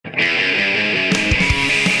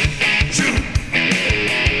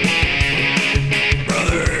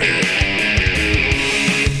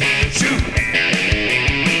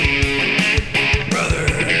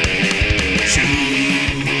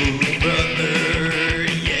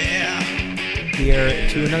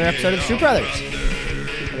to another episode of the True Brothers.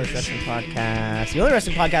 True Brothers Wrestling Podcast. The only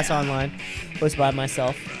wrestling podcast online. Hosted by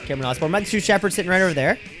myself, Cameron Osborne. Mike the True Shepherd sitting right over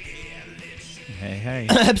there. Hey.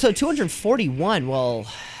 Episode 241. Well,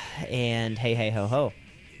 and hey, ho, ho.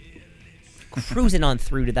 Cruising on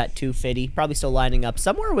through to that 250. Probably still lining up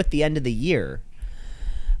somewhere with the end of the year.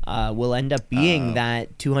 Will end up being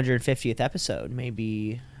that 250th episode.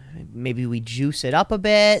 Maybe we juice it up a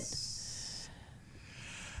bit.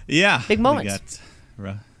 Yeah. Big moments. We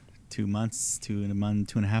got 2 months,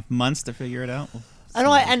 2.5 months to figure it out. I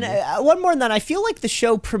know, and one more than that, I feel like the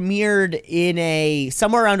show premiered in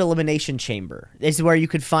somewhere around Elimination Chamber. This is where you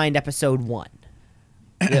could find episode 1.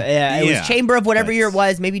 It was Chamber of whatever year it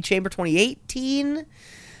was, maybe Chamber 2018.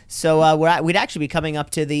 So we'd actually be coming up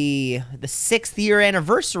to the 6th year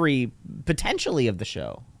anniversary, potentially, of the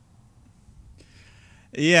show.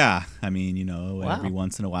 Yeah, I mean, every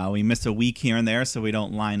once in a while we miss a week here and there, so we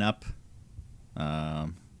don't line up.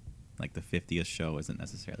 Like the 50th show isn't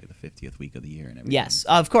necessarily the 50th week of the year and everything. Yes,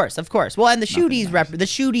 of course. Well, and the Shooties the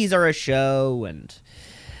Shooties are a show, and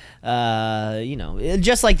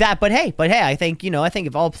just like that. But hey, I think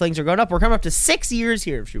if all things are going up, we're coming up to 6 years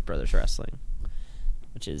here of True Brothers Wrestling,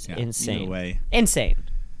 which is insane. Either way. Insane.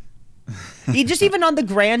 Just even on the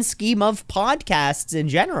grand scheme of podcasts in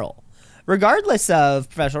general. Regardless of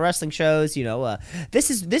professional wrestling shows,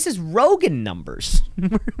 this is Rogan numbers.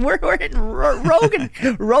 we're in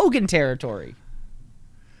Rogan territory.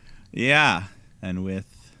 Yeah, and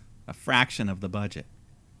with a fraction of the budget.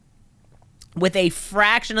 With a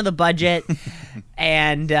fraction of the budget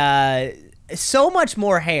and so much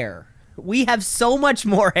more hair. We have so much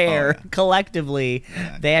more hair collectively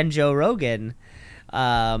than Joe Rogan.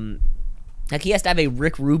 Like he has to have a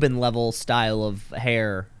Rick Rubin level style of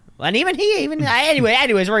hair. And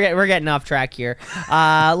anyways, we're getting off track here.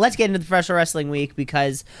 Let's get into the professional wrestling week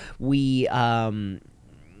because we missed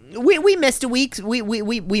a week.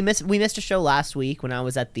 We missed a show last week when I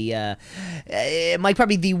was at the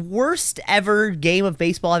probably the worst ever game of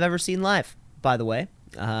baseball I've ever seen live. By the way,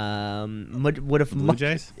 Blue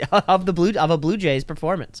Jays of a Blue Jays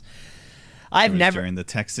performance. During the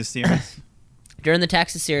Texas series. During the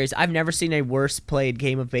Texas series, I've never seen a worse played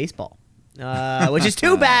game of baseball. Which is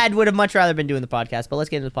too bad. Would have much rather been doing the podcast. But let's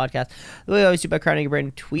get into the podcast. We always do by crowning a brand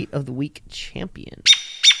new Tweet of the Week champion.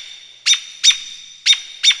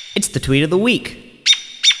 It's the Tweet of the Week.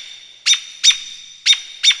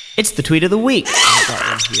 It's the Tweet of the Week. Got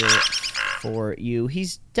one here for you.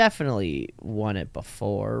 He's definitely won it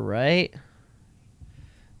before, right?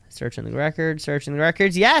 Searching the records.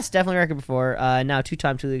 Yes, definitely record before. Now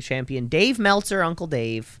two-time Tweet champion Dave Meltzer, Uncle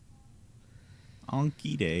Dave.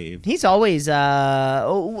 Unky Dave. He's always,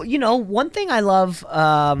 one thing I love,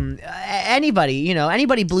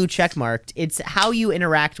 anybody blue check marked, it's how you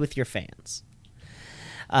interact with your fans.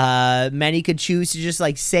 Many could choose to just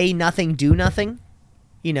say nothing, do nothing.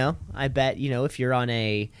 I bet, if you're on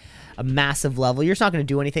a massive level, you're just not going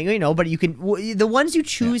to do anything, but you can, the ones you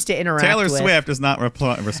choose to interact Taylor with. Swift is not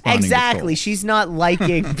responding. Exactly. She's not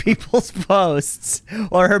liking people's posts,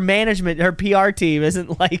 or her management, her PR team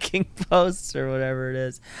isn't liking posts or whatever it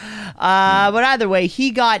is. But either way, he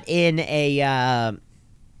got in a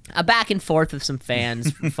back and forth with some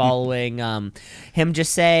fans following him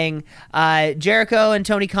just saying Jericho and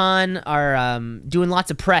Tony Khan are doing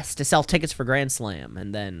lots of press to sell tickets for Grand Slam,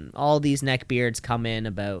 and then all these neckbeards come in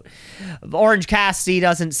about Orange Cassidy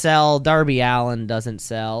doesn't sell, Darby Allin doesn't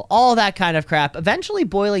sell, all that kind of crap, eventually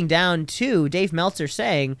boiling down to Dave Meltzer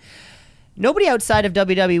saying nobody outside of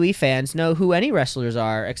WWE fans know who any wrestlers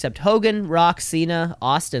are except Hogan, Rock, Cena,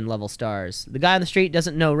 Austin level stars. The guy on the street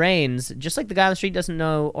doesn't know Reigns, just like the guy on the street doesn't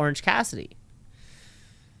know Orange Cassidy.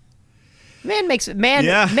 Man makes a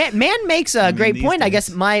great point. Days. I guess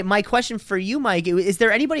my question for you, Mike, is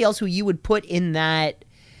there anybody else who you would put in that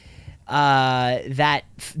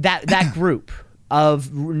group of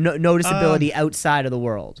noticeability outside of the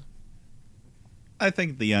world? I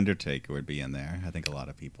think The Undertaker would be in there. I think a lot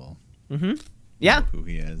of people. Mm-hmm. Yeah. Know who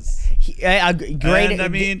he is. Great.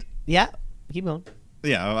 And, yeah. Keep going.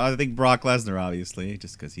 Yeah, I think Brock Lesnar, obviously,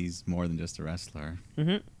 just because he's more than just a wrestler.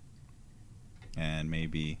 Mm-hmm. And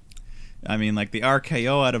maybe, the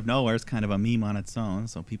RKO out of nowhere is kind of a meme on its own,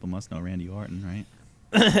 so people must know Randy Orton, right?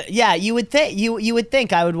 Yeah, you would think. You would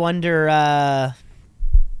think. I would wonder. Are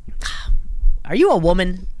you a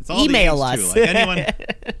woman? Email us. Anyone.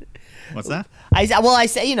 What's that? I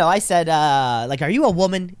said, are you a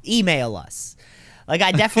woman? Email us.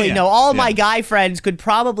 I definitely know all my guy friends could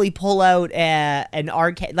probably pull out an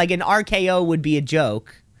RKO would be a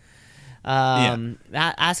joke.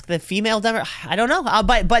 Ask the female demo. I don't know.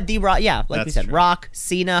 But the Rock, like That's we said, true. Rock,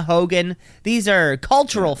 Cena, Hogan. These are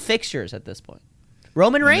cultural fixtures at this point.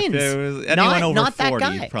 Roman Reigns, Anyone over not 40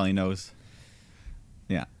 that guy. probably knows.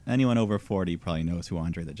 Yeah, anyone over 40 probably knows who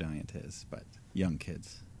Andre the Giant is, but young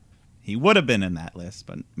kids. He would have been in that list,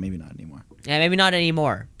 but maybe not anymore. Yeah, maybe not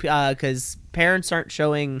anymore, because parents aren't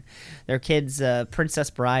showing their kids Princess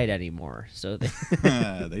Bride anymore. So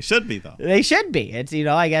They should be, though. they should be. It's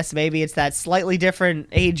I guess maybe it's that slightly different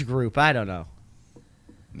age group. I don't know.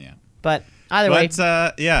 Yeah. But either way,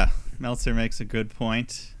 Meltzer makes a good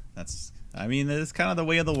point. It's kind of the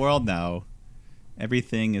way of the world now.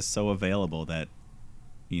 Everything is so available that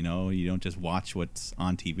you don't just watch what's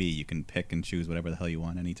on TV. You can pick and choose whatever the hell you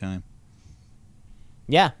want anytime.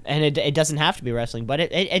 yeah, and it doesn't have to be wrestling, but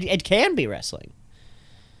it can be wrestling.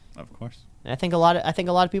 Of course. And I think a lot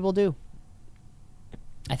of people do.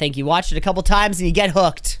 I think you watch it a couple times and you get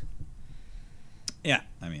hooked. Yeah,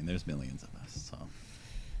 there's millions of us. So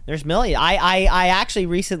There's millions. I actually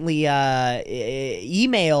recently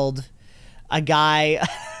emailed a guy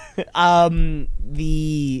a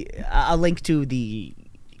link to the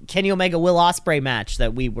Kenny Omega Will Ospreay match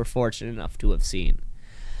that we were fortunate enough to have seen.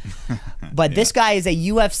 But this guy is a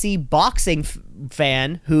UFC boxing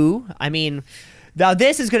fan who,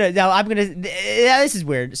 this is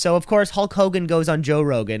weird. So of course Hulk Hogan goes on Joe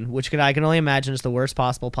Rogan, which I can only imagine is the worst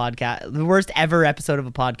possible podcast, the worst ever episode of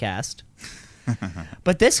a podcast.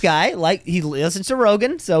 But this guy, he listens to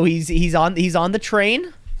Rogan, so he's on the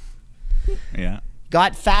train. Yeah.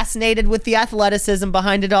 Got fascinated with the athleticism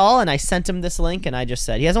behind it all, and I sent him this link, and I just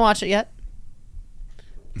said he hasn't watched it yet.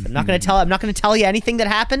 So I'm not going to tell you anything that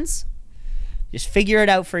happens. Just figure it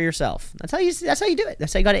out for yourself. That's how you do it.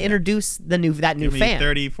 That's how you got to introduce that new Give me fan.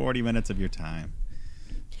 30, 40 minutes of your time.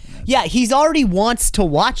 Yeah, he's already wants to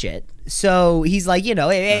watch it, so he's like, that's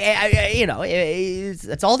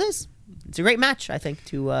all it is. It's a great match, I think,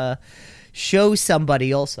 to show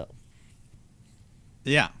somebody also.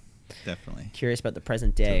 Yeah, definitely. Curious about the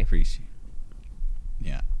present To day. appreciate.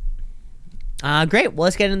 Yeah. Great. Well,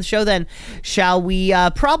 let's get into the show then. Shall we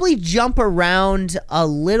probably jump around a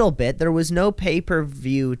little bit? There was no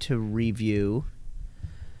pay-per-view to review.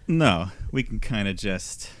 No, we can kind of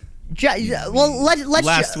just... let's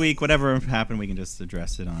last week, whatever happened, we can just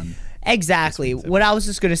address it on... Exactly. What I was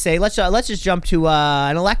just going to say, let's just jump to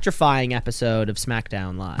an electrifying episode of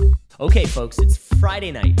SmackDown Live. Okay, folks, it's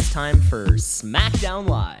Friday night. It's time for SmackDown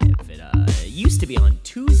Live. It used to be on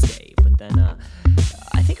Tuesday, but then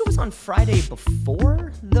I think it was on Friday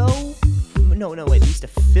before, though. No, wait. We used to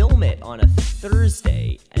film it on a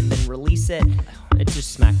Thursday and then release it. It's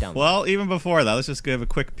just SmackDown. Well, even before that, let's just give a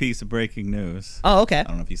quick piece of breaking news. Oh, okay. I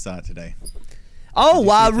don't know if you saw it today. Oh,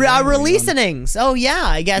 releasings. Oh, yeah.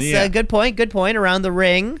 I guess good point. Around the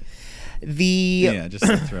ring. Just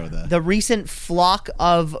to throw that. The recent flock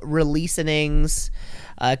of releasings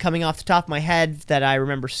coming off the top of my head that I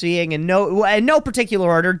remember seeing in no particular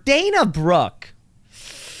order. Dana Brooke.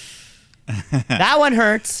 That one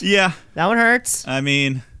hurts. Yeah. That one hurts.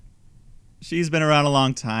 She's been around a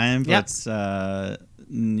long time, but Yep.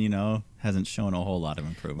 hasn't shown a whole lot of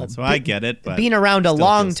improvement. So I get it, but being around a still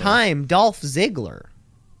long feels so. time, Dolph Ziggler.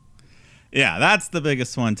 Yeah, that's the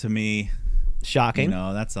biggest one to me. Shocking.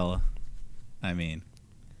 That's a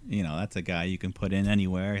guy you can put in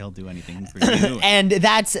anywhere. He'll do anything for you. And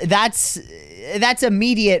that's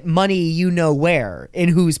immediate money where, in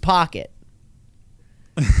whose pocket.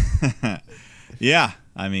 Yeah.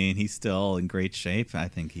 He's still in great shape. I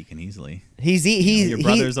think he can easily. Your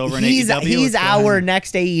brother's over in AEW. He's our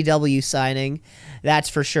next AEW signing, that's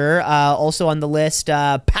for sure. Also on the list,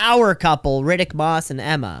 power couple Riddick Moss and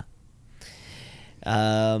Emma.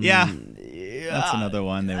 That's another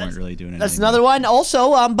one. They weren't really doing anything. That's another one.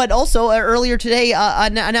 Also, earlier today,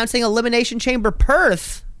 announcing Elimination Chamber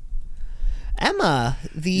Perth. Emma,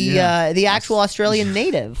 the actual Australian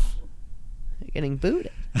native, getting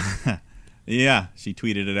booted. Yeah, she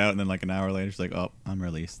tweeted it out, and then like an hour later, she's like, "Oh, I'm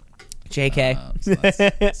released." JK. So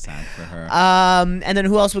that's sad for her. And then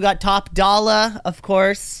who else we got? Top Dollar, of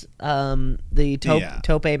course. The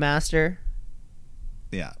Tope Master.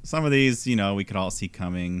 Yeah, some of these, we could all see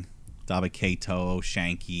coming. Dabba-Kato,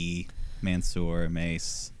 Shanky, Mansoor,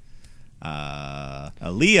 Mace.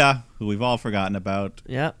 Aaliyah, who we've all forgotten about.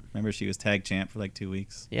 Yeah. Remember she was tag champ for like 2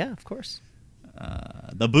 weeks? Yeah, of course.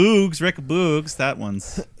 The Boogs, Rick Boogs, that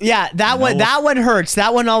one's... Yeah, that one hurts.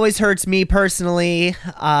 That one always hurts me personally.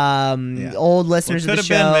 Old listeners of the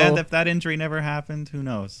show. Could have been, man, if that injury never happened. Who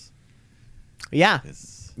knows? Yeah.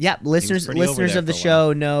 Yeah, listeners of the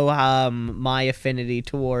show know my affinity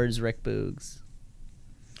towards Rick Boogs.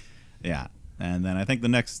 Yeah. And then I think the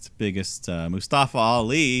next biggest, Mustafa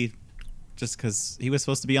Ali, just because he was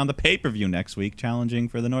supposed to be on the pay-per-view next week challenging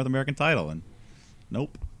for the North American title. And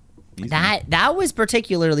nope. That was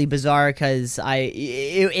particularly bizarre because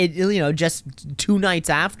it just 2 nights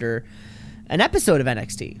after an episode of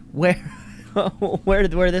NXT where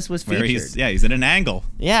this was featured. He's in an angle.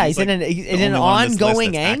 Yeah, he's like in an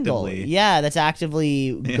ongoing angle. Actively, that's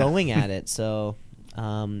actively going at it. So,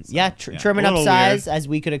 trimming up little size weird. as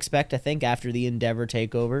we could expect. I think after the Endeavor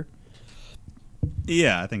takeover.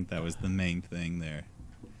 Yeah, I think that was the main thing there.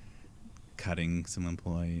 Cutting some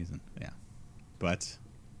employees and but.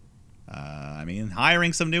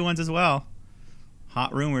 Hiring some new ones as well.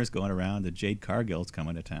 Hot rumors going around that Jade Cargill's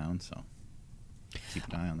coming to town, so keep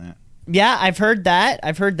an eye on that. Yeah, I've heard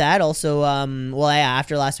that. Also,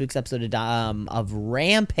 after last week's episode of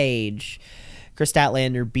Rampage, Chris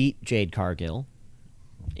Statlander beat Jade Cargill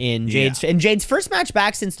in Jade's first match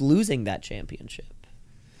back since losing that championship.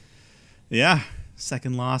 Yeah,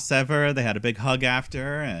 second loss ever. They had a big hug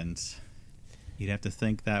after, and you'd have to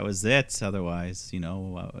think that was it. Otherwise, you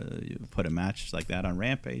put a match like that on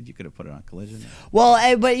Rampage, you could have put it on Collision.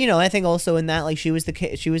 Well, but I think also in that, like, she was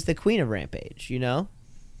the queen of Rampage.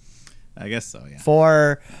 I guess so. Yeah.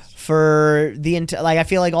 For the I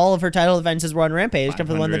feel like all of her title defenses were on Rampage, except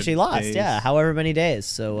for the one that she lost. Days. Yeah, however many days.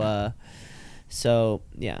 So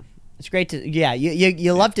yeah. It's great to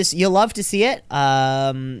you love to see it.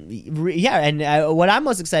 And what I'm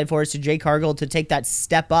most excited for is to Jade Cargill to take that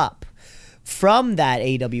step up from that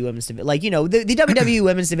AEW women's division. Like, the WWE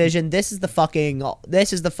women's division, this is the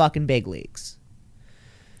fucking big leagues.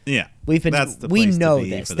 Yeah. We know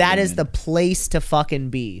this. That is the women. place to fucking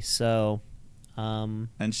be. So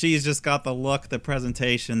and she's just got the look, the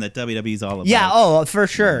presentation that WWE's all about. Yeah, for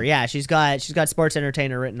sure. Yeah, she's got sports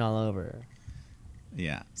entertainer written all over her.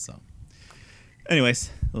 Yeah, so anyways,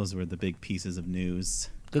 those were the big pieces of news.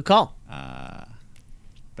 Good call.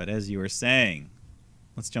 But as you were saying,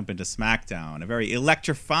 let's jump into SmackDown, a very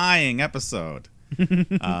electrifying episode.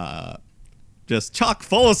 Just chock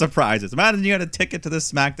full of surprises. Imagine you had a ticket to this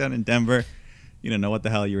SmackDown in Denver. You didn't know what the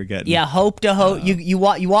hell you were getting. Yeah, hope. You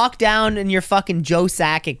walk down in your fucking Joe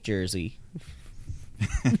Sakic jersey.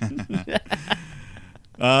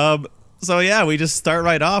 So yeah, we just start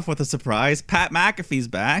right off with a surprise. Pat McAfee's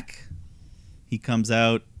back. He comes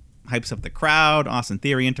out, hypes up the crowd. Austin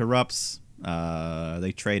Theory interrupts.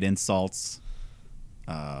 They trade insults.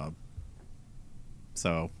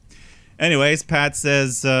 So anyways, Pat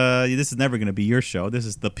says, this is never going to be your show. This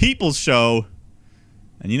is the people's show.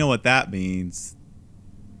 And you know what that means.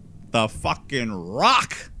 The fucking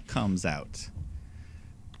Rock comes out.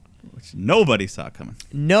 Which nobody saw coming.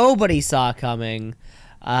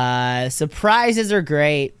 Surprises are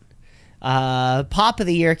great. Pop of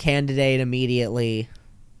the year candidate immediately.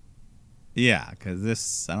 Yeah,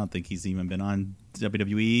 because I don't think he's even been on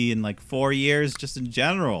WWE in like 4 years, just in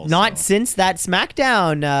general. Not since that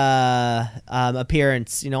SmackDown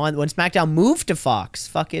appearance, when SmackDown moved to Fox,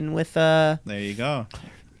 fucking with there you go.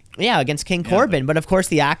 Yeah, against King Corbin. But of course,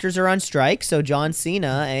 the actors are on strike, so John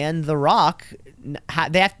Cena and The Rock,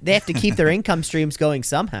 they have to keep their income streams going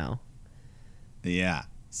somehow. Yeah,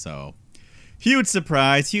 so huge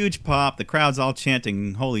surprise, huge pop. The crowd's all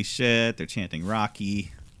chanting, "Holy shit!" They're chanting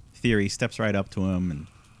Rocky. Theory steps right up to him and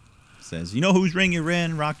says, "You know whose ring you're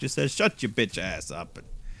in?" Rock just says, "Shut your bitch ass up." And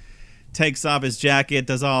takes off his jacket,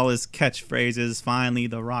 does all his catchphrases. Finally,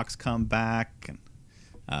 the Rock's come back.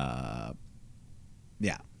 And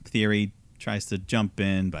Theory tries to jump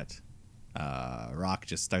in, but Rock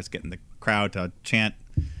just starts getting the crowd to chant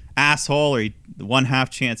asshole, or the one half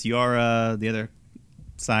chants Yora, the other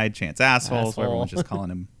side chants asshole. So everyone's just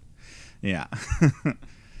calling him. Yeah.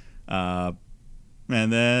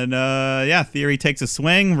 And then, Theory takes a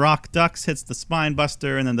swing. Rock ducks, hits the spine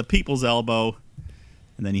buster, and then the people's elbow.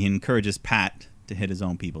 And then he encourages Pat to hit his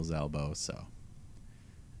own people's elbow. So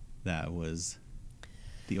that was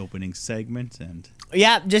the opening segment. And you're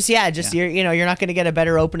not going to get a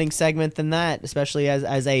better opening segment than that, especially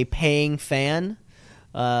as a paying fan.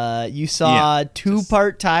 You saw two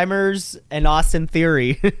part-timers and Austin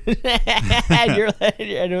Theory. and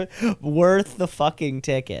you're worth the fucking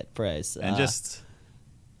ticket price. And just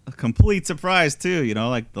a complete surprise, too.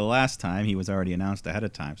 Like the last time, he was already announced ahead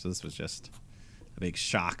of time. So this was just a big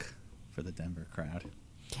shock for the Denver crowd.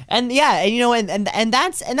 And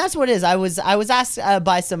that's what it is. I was asked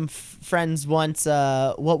by some friends once,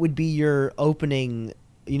 what would be your opening,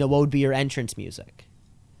 what would be your entrance music?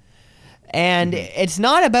 And it's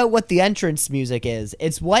not about what the entrance music is.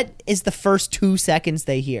 It's what is the first 2 seconds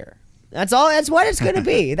they hear. That's all. That's what it's going to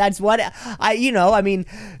be. That's what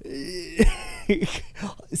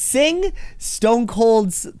Sing Stone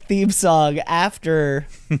Cold's theme song after.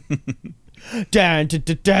 Dun, dun,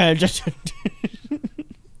 dun, dun, dun, dun.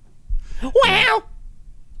 Wow.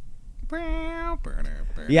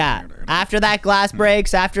 Yeah, after that glass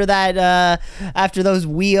breaks, after that, after those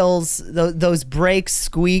wheels, those brakes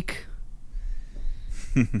squeak,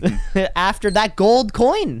 after that gold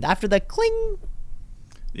coin, after the cling.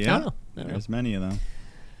 Yeah, I don't know. there's many of them.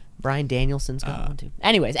 Brian Danielson's got one too.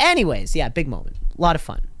 Anyways, yeah, big moment, a lot of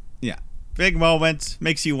fun. Yeah, big moment.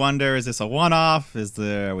 Makes you wonder: is this a one-off?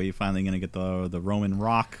 Are we finally gonna get the Roman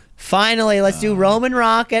Rock? Finally, let's do Roman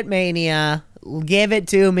Rock at Mania. Give it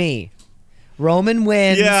to me. Roman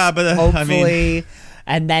wins. Yeah, but hopefully,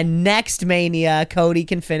 and then next Mania, Cody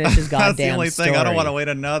can finish his goddamn That's the only story. thing. I don't want to wait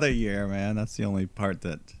another year, man. That's the only part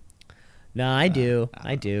that. No, I do.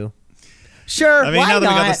 Sure. I mean, why now that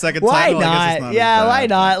not? we got the second why title, not? I guess it's not Yeah, as why bad,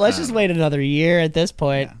 not? but, Let's just wait another year at this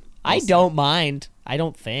point. Yeah, I don't mind. I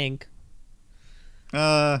don't think.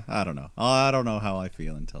 I don't know. I don't know how I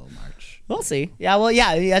feel until March. We'll see. Yeah. Well.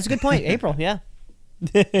 Yeah. That's a good point. April. Yeah.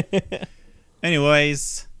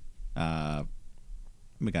 Anyways,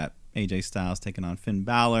 we got AJ Styles taking on Finn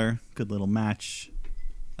Balor. Good little match.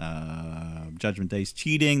 Judgment Day's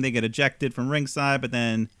cheating. They get ejected from ringside, but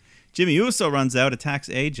then Jimmy Uso runs out, attacks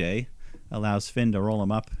AJ, allows Finn to roll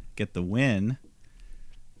him up, get the win.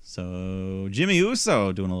 So Jimmy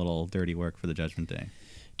Uso doing a little dirty work for the Judgment Day.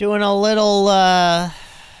 Doing a little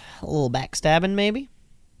backstabbing, maybe.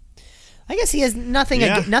 I guess he has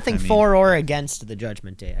nothing for or against the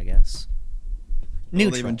Judgment Day, I guess. Well,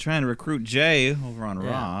 Neutral. they've been trying to recruit Jay over on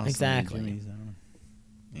Raw. Exactly. So Jimmy's,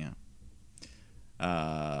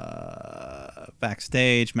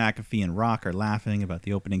 backstage, McAfee and Rock are laughing about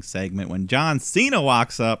the opening segment when John Cena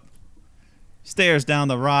walks up, stares down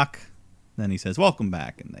the Rock, then he says, "Welcome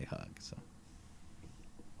back," and they hug. So,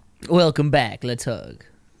 welcome back. Let's hug.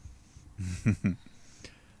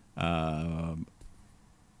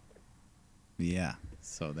 Yeah.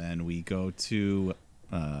 So then we go to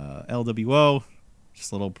LWO,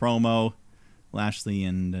 just a little promo. Lashley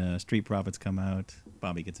and Street Profits come out.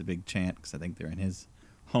 Bobby gets a big chant because I think they're in his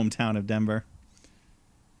hometown of Denver.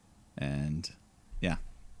 And, yeah,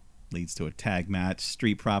 leads to a tag match.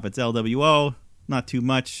 Street Profits, LWO, not too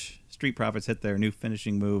much. Street Profits hit their new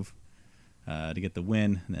finishing move to get the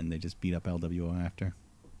win, and then they just beat up LWO after.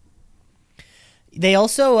 They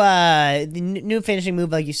also, the new finishing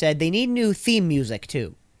move, like you said, they need new theme music,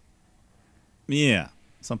 too. Yeah,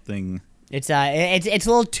 something... It's a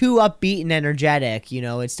little too upbeat and energetic, you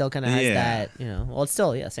know. It still kind of has that, you know. Well, it's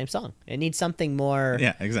still same song. It needs something more.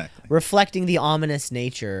 Yeah, exactly. Reflecting the ominous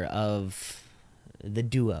nature of the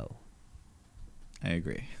duo. I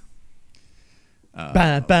agree.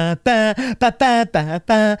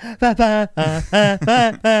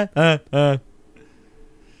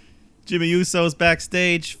 Jimmy Uso's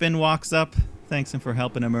backstage. Finn walks up, thanks him for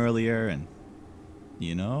helping him earlier, and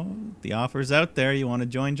you know, the offer's out there. You want to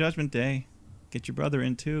join Judgment Day. Get your brother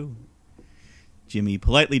in, too. Jimmy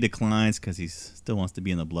politely declines because he still wants to be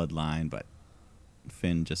in the bloodline, but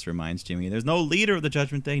Finn just reminds Jimmy there's no leader of the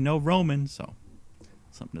Judgment Day, no Roman, so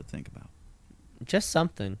something to think about. Just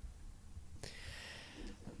something.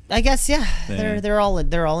 I guess, yeah. They're all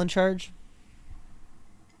in charge.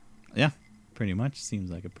 Yeah, pretty much. Seems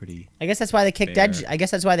like a pretty. I guess that's why they kicked Edge. I guess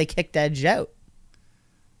that's why they kicked Edge out.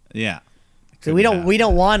 Yeah. So we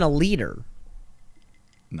don't want a leader.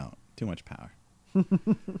 No, too much power.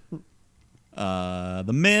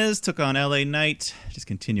 The Miz took on LA Knight, just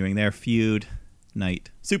continuing their feud.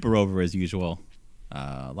 Knight super over as usual.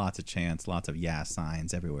 Lots of chants, lots of yeah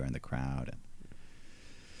signs everywhere in the crowd. And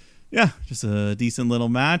yeah, just a decent little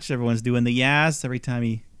match. Everyone's doing the yas every time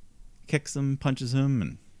he kicks him, punches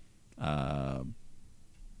him, and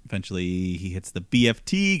eventually he hits the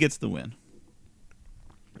BFT, gets the win.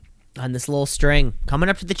 On this little string coming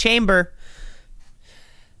up to the chamber.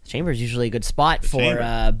 Chamber is usually a good spot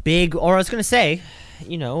for big, or I was gonna say,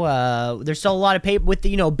 you know, there's still a lot of paper with the,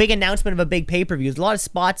 you know, big announcement of a big pay-per-view. There's a lot of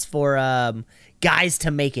spots for guys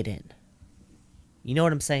to make it in. You know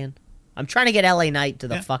what I'm saying? I'm trying to get LA Knight to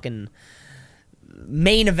the fucking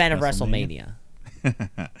main event of WrestleMania.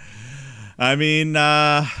 I mean,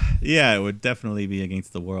 yeah, it would definitely be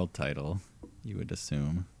against the world title, you would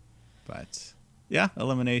assume, but. Yeah,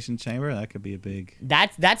 Elimination Chamber, that could be a big.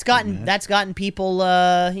 That's gotten people,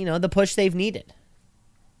 you know, the push they've needed.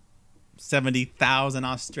 70,000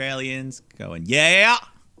 Australians going, yeah.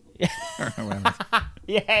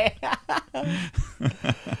 Yeah.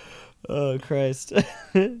 Oh Christ.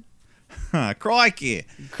 Crikey.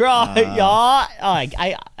 Yeah. I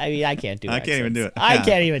mean, I can't do it. I can't even do it. I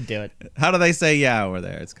can't even do it. How do they say yeah over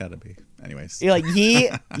there? It's got to be. anyways. You're like, yee?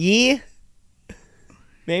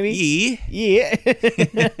 Maybe? Yee. Yeah.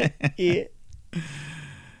 Yeah.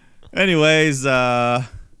 Anyways, yeah,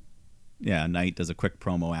 Knight does a quick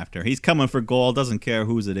promo after. He's coming for gold. Doesn't care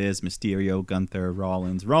whose it is. Mysterio, Gunther,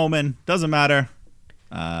 Rollins, Roman. Doesn't matter.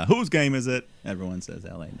 Whose game is it? Everyone says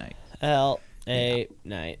LA Knight. LA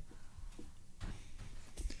Knight.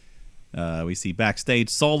 We see backstage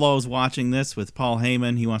Solo's watching this with Paul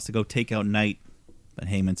Heyman. He wants to go take out Knight. But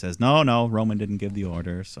Heyman says, no, Roman didn't give the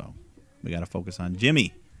order. So we got to focus on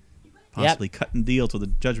Jimmy. Possibly cutting deals with the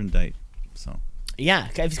Judgment Day. So yeah,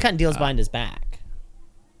 if he's cutting deals behind his back.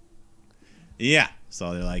 Yeah.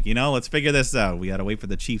 So they're like, let's figure this out. We got to wait for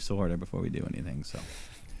the Chief's order before we do anything. So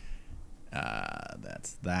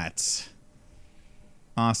that's that.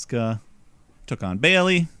 Asuka took on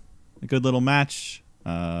Bayley. A good little match.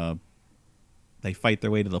 They fight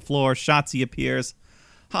their way to the floor. Shotzi appears.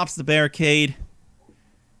 Hops the barricade.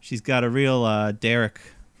 She's got a real Derek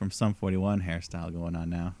from Sum 41 hairstyle going on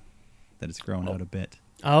now. That it's grown out a bit.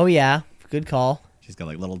 Oh, yeah. Good call. She's got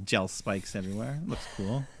like little gel spikes everywhere. Looks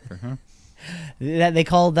cool for her. They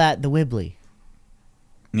call that the Wibbly.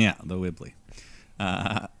 Yeah, the Wibbly.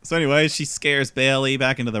 So anyway, she scares Bayley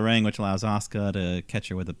back into the ring, which allows Asuka to catch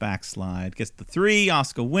her with a backslide. Gets the 3.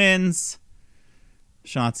 Asuka wins.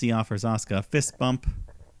 Shotzi offers Asuka a fist bump.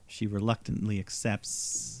 She reluctantly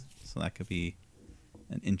accepts. So that could be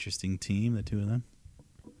an interesting team, the two of them.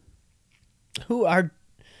 Who are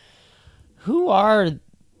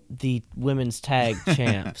the women's tag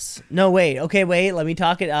champs? No, wait. Okay, wait. Let me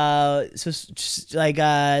talk it.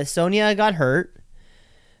 Sonya got hurt,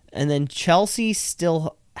 and then Chelsea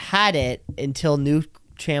still had it until new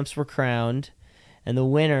champs were crowned, and the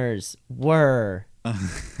winners were.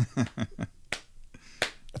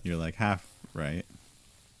 You're like half right.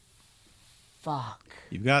 Fuck.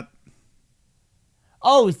 You've got.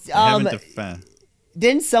 Oh,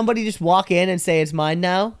 didn't somebody just walk in and say it's mine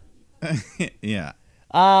now? Yeah.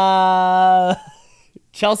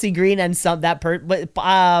 Chelsea Green and fuck.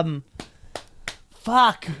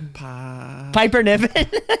 Piper Niven.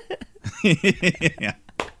 Yeah.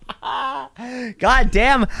 God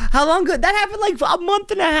damn. How long ago? That happened like a month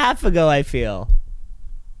and a half ago, I feel.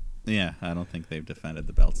 Yeah, I don't think they've defended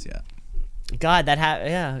the belts yet. God,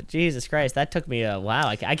 yeah, Jesus Christ. That took me a while.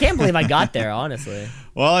 I can't believe I got there, honestly.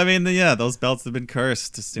 Well, I mean, those belts have been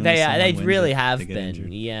cursed as soon as they someone really wins have they get been.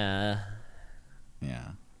 injured. Yeah. Yeah.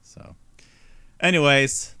 So,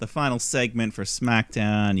 anyways, the final segment for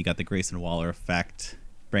SmackDown, you got the Grayson Waller effect.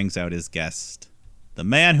 Brings out his guest, the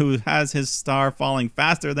man who has his star falling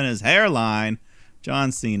faster than his hairline,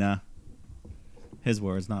 John Cena. His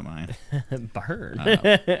words, not mine.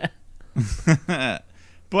 Burn.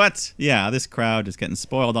 But, yeah, this crowd is getting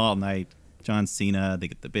spoiled all night. John Cena, they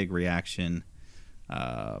get the big reaction.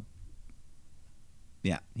 Yeah,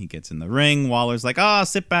 he gets in the ring. Waller's like,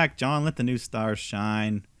 sit back, John. Let the new stars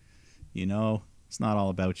shine. It's not all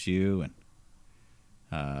about you. And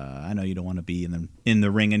I know you don't want to be in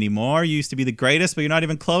the ring anymore. You used to be the greatest, but you're not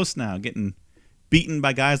even close now. Getting beaten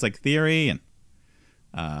by guys like Theory. And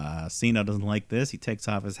Cena doesn't like this. He takes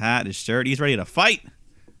off his hat, his shirt. He's ready to fight.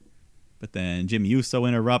 But then Jimmy Uso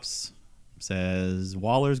interrupts, says,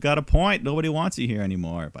 Waller's got a point. Nobody wants you here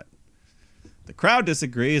anymore. But the crowd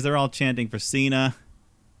disagrees. They're all chanting for Cena.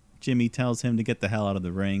 Jimmy tells him to get the hell out of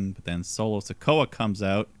the ring. But then Solo Sikoa comes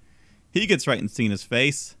out. He gets right in Cena's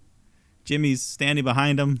face. Jimmy's standing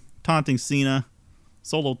behind him, taunting Cena.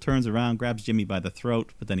 Solo turns around, grabs Jimmy by the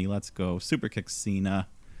throat, but then he lets go. Super kicks Cena.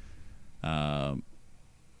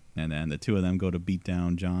 And then the two of them go to beat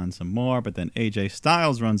down John some more. But then AJ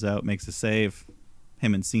Styles runs out, makes a save.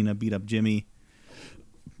 Him and Cena beat up Jimmy.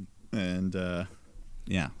 And,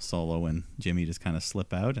 Solo and Jimmy just kind of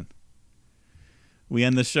slip out. And we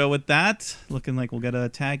end the show with that. Looking like we'll get a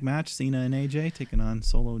tag match. Cena and AJ taking on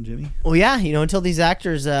Solo and Jimmy. Well, yeah, until these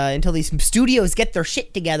actors, until these studios get their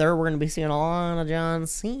shit together, we're going to be seeing a lot of John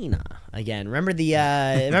Cena again. Remember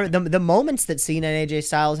the moments that Cena and AJ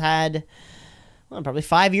Styles had... Well, probably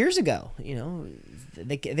 5 years ago,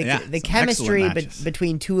 the chemistry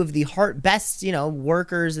between two of the best,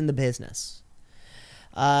 workers in the business.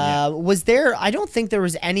 Was there? I don't think there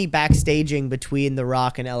was any backstaging between The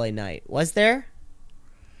Rock and LA Knight. Was there?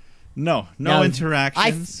 No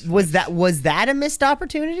interactions. Was that a missed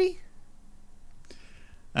opportunity?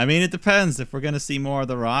 I mean, it depends. If we're gonna see more of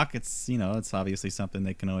The Rock, it's it's obviously something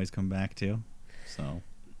they can always come back to. So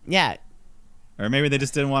yeah. Or maybe they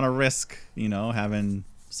just didn't want to risk, having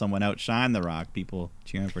someone outshine The Rock. People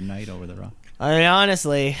cheering for Knight over The Rock. I mean,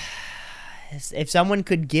 honestly, if someone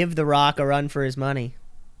could give The Rock a run for his money.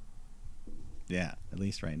 Yeah, at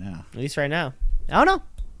least right now. I don't know.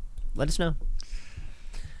 let us know.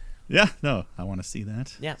 Yeah, no, I want to see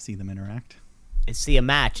that. Yeah. See them interact. And see a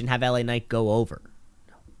match and have LA Knight go over.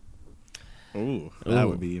 Ooh, that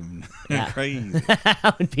would be even crazy.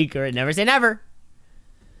 That would be great. Never say never.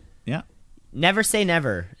 Yeah. Never say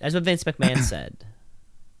never. That's what Vince McMahon said.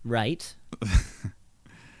 Right?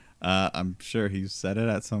 I'm sure he said it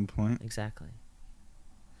at some point. Exactly.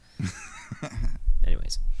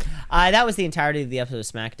 Anyways, that was the entirety of the episode of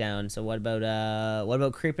SmackDown. So what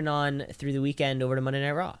about creeping on through the weekend over to Monday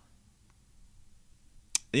Night Raw?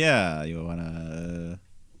 Yeah, you want to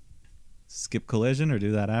skip Collision or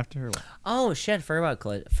do that after? Or what? Oh shit!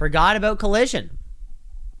 Forgot about Collision.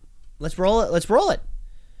 Let's roll it.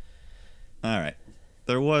 All right.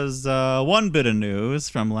 There was one bit of news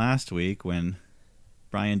from last week when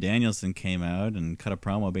Bryan Danielson came out and cut a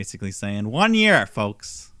promo basically saying 1 year,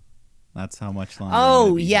 folks. That's how much longer.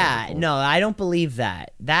 Oh, yeah. Available. No, I don't believe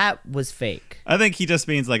that. That was fake. I think he just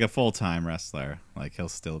means like a full-time wrestler. Like he'll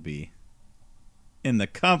still be in the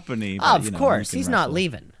company. But, of course. He's not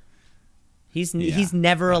leaving. He's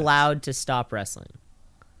never allowed to stop wrestling.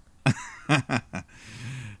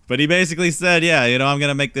 But he basically said, yeah, I'm going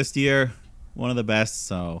to make this year one of the best.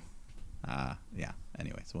 So, yeah.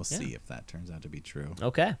 Anyways, we'll see if that turns out to be true.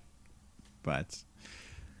 Okay. But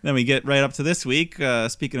then we get right up to this week.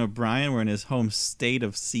 Speaking of Bryan, we're in his home state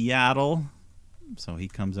of Seattle. So he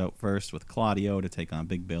comes out first with Claudio to take on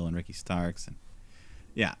Big Bill and Ricky Starks. And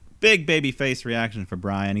yeah, big babyface reaction for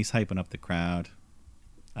Bryan. He's hyping up the crowd.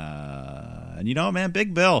 And man,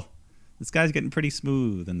 Big Bill. This guy's getting pretty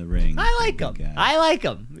smooth in the ring. I like him.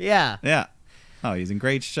 Yeah. Yeah. Oh, he's in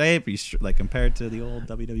great shape. He's like compared to the old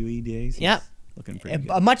WWE days. Yep. Looking pretty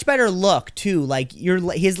good. A much better look too. Like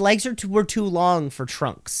his legs were too long for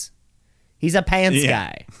trunks. He's a pants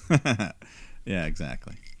guy. Yeah,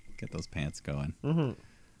 exactly. Get those pants going.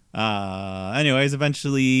 Mm-hmm. Anyways,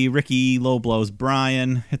 eventually Ricky low blows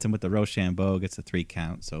Bryan, hits him with the Rochambeau, gets a 3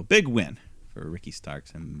 count. So big win for Ricky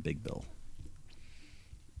Starks and Big Bill.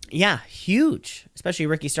 Yeah, huge. Especially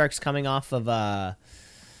Ricky Starks coming off of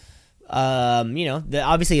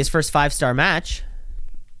obviously his first 5-star match.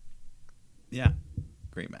 Yeah,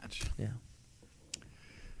 great match. Yeah.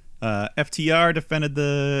 FTR defended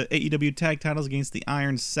the AEW tag titles against the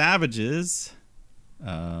Iron Savages.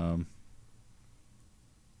 They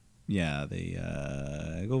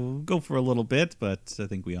go for a little bit, but I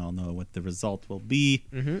think we all know what the result will be.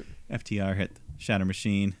 Mm-hmm. FTR hit Shatter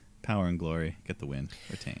Machine, Power and Glory, get the win,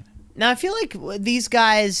 retain. Now, I feel like these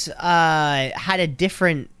guys had a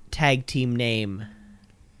different tag team name.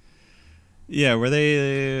 Yeah, were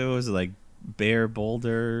they, was it like Bear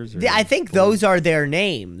Boulders? I think those are their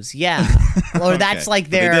names, yeah. Or that's like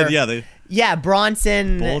their...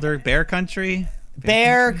 Bronson... Boulder, Bear Country?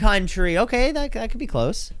 Bear Country. Okay, that could be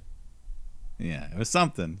close. Yeah, it was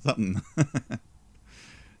something.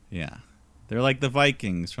 Yeah. They're like the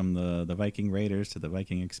Vikings, from the Viking Raiders to the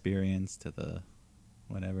Viking Experience to the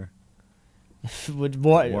whatever.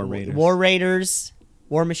 War Raiders.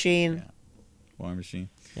 War Machine. Yeah. War Machine.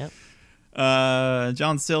 Yep.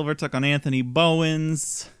 John Silver took on Anthony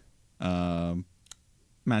Bowens.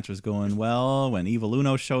 Match was going well when Evil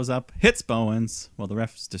Uno shows up, hits Bowens while the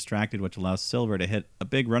ref's distracted, which allows Silver to hit a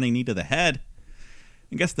big running knee to the head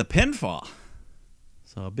and gets the pinfall.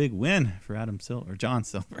 So a big win for John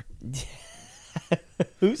Silver.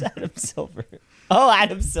 Who's Adam Silver? Oh,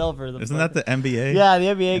 Adam Silver. Isn't that the NBA? Yeah, the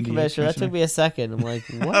NBA commissioner. That took me a second. I'm like,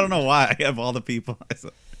 what? I don't know why I have all the people.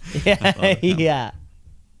 Yeah.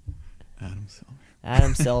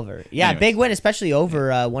 Adam Silver. Yeah, Anyways. Big win, especially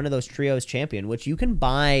over one of those trios champion, which you can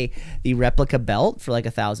buy the replica belt for like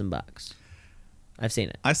 $1,000. I've seen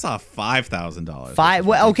it. I saw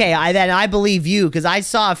 $5,000. Okay, I believe you, because I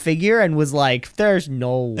saw a figure and was like, "There's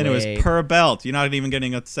no way." And it was per belt. You're not even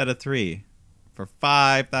getting a set of 3 for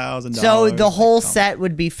 $5,000. So the whole set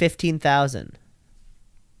would be $15,000.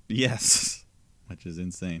 Yes, which is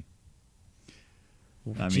insane.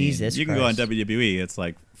 Jesus you can Christ. go on WWE. It's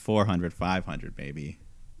like 400, 500 maybe.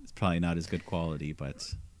 It's probably not as good quality,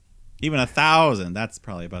 but even 1,000. That's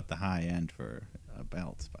probably about the high end for a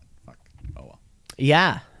belt. But fuck, oh well.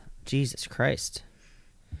 Yeah, Jesus Christ.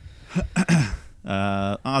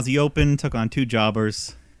 Aussie Open took on 2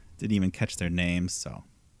 jobbers. Didn't even catch their names, so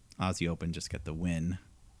Aussie Open just get the win.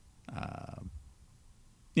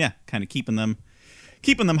 Kind of keeping them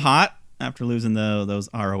hot after losing those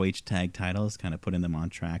ROH tag titles, kind of putting them on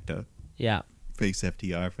track to face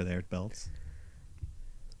FTR for their belts.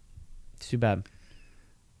 Too bad.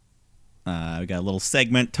 We got a little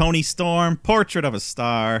segment. Tony Storm, Portrait of a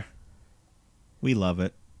Star. We love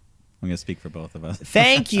it. I'm going to speak for both of us.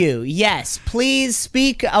 Thank you. Yes, please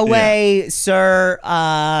speak away, sir.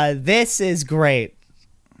 This is great.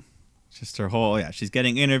 Just her whole, she's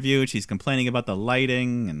getting interviewed. She's complaining about the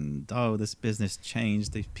lighting and, this business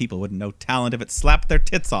changed. These people wouldn't know talent if it slapped their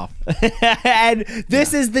tits off. And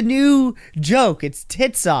this is the new joke. It's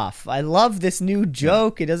tits off. I love this new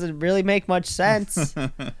joke. It doesn't really make much sense.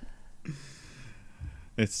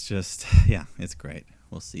 It's just, it's great.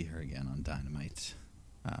 We'll see her again on Dynamite.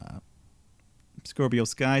 Scorpio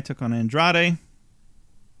Sky took on Andrade.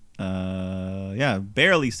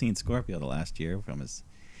 Barely seen Scorpio the last year from his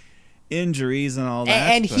injuries and all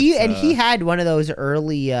that, and he had one of those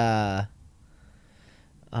early kind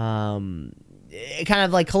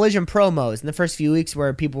of like Collision promos in the first few weeks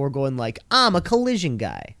where people were going like, I'm a Collision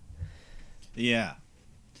guy. It's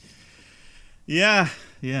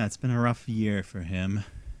been a rough year for him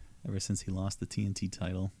ever since he lost the TNT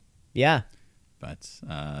title. But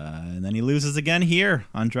and then he loses again here.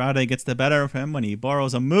 Andrade gets the better of him when he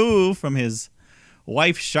borrows a move from his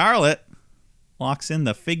wife Charlotte. Locks in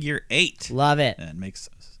the figure 8. Love it. And makes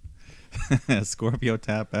Scorpio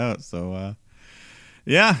tap out. So,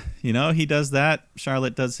 he does that.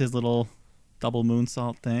 Charlotte does his little double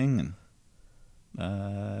moonsault thing.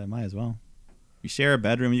 And might as well. You share a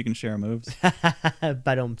bedroom, you can share moves. But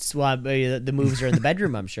the moves are in the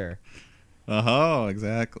bedroom, I'm sure. Oh,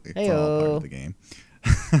 exactly. Hey-o. It's all part of the game.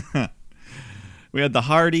 We had the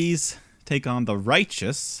Hardys take on the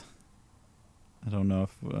Righteous. I don't know if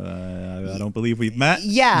I don't believe we've met.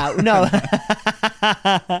 Yeah, no.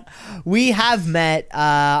 We have met.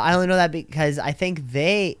 I only know that because I think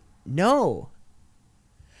no.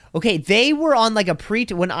 Okay, they were on like a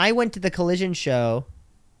when I went to the Collision show.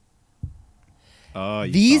 Oh,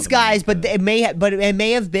 these guys, but it may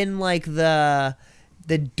have been like the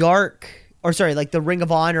dark like the Ring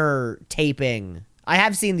of Honor taping. I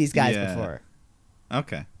have seen these guys before.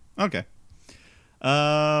 Okay.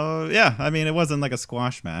 I mean, it wasn't like a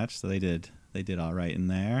squash match, so they did all right in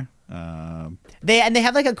there. They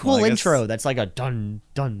have like a cool intro that's like a dun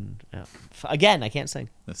dun. Yeah. Again, I can't sing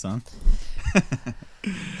the song.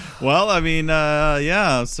 Well, I mean,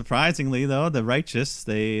 surprisingly though, the Righteous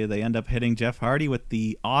they end up hitting Jeff Hardy with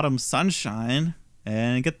the Autumn Sunshine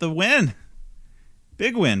and get the win.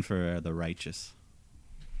 Big win for the Righteous.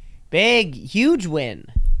 Huge win.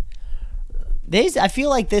 I feel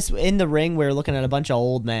like this in the ring. We're looking at a bunch of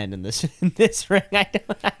old men in this ring. I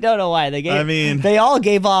don't know why they all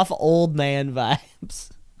gave off old man vibes.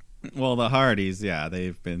 Well, the Hardys,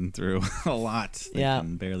 they've been through a lot. They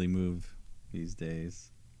can barely move these days.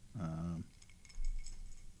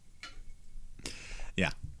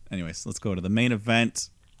 Anyways, let's go to the main event.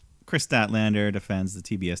 Chris Statlander defends the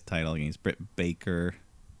TBS title against Britt Baker,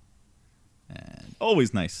 and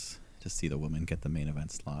always nice to see the woman get the main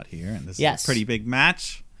event slot here. And this is a pretty big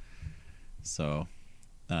match. So,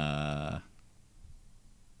 just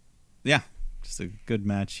a good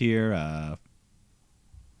match here.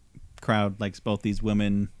 Crowd likes both these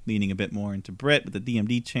women, leaning a bit more into Britt with the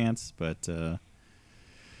DMD chants. But,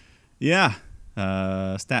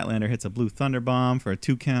 Statlander hits a blue thunder bomb for a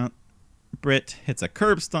 2 count. Britt hits a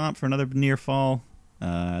curb stomp for another near fall.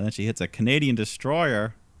 Then she hits a Canadian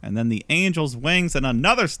Destroyer. And then the Angel's Wings and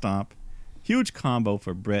another stomp. Huge combo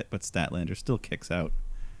for Britt, but Statlander still kicks out.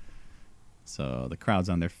 So the crowd's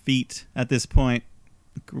on their feet at this point.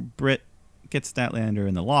 Britt gets Statlander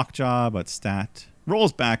in the lockjaw, but Stat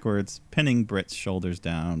rolls backwards, pinning Britt's shoulders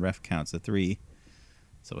down. Ref counts to 3.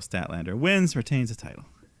 So Statlander wins, retains the title.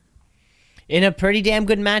 In a pretty damn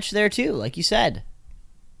good match there, too, like you said.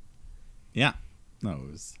 Yeah. No, it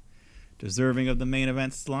was deserving of the main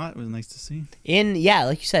event slot. It was nice to see.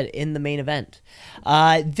 Like you said, in the main event.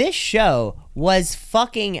 This show was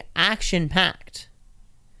fucking action-packed.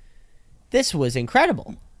 This was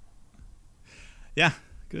incredible. Yeah,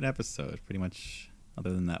 good episode. Pretty much,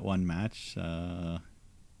 other than that one match. All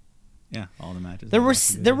the matches.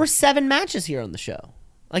 There were 7 matches here on the show.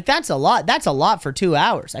 Like, that's a lot. That's a lot for 2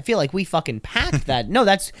 hours. I feel like we fucking packed that. No,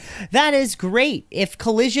 that is great. If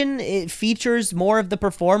Collision it features more of the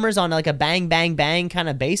performers on like a bang, bang, bang kind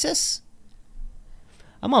of basis,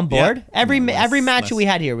 I'm on board. Yeah. Every match we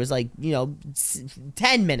had here was like, 10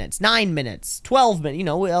 minutes, 9 minutes, 12 minutes,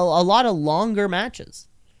 a lot of longer matches.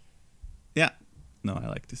 Yeah. No, I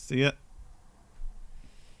like to see it.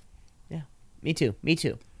 Yeah. Me too.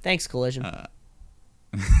 Thanks, Collision.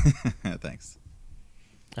 Thanks.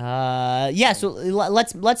 So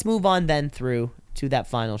let's move on then through to that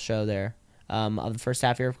final show there of the first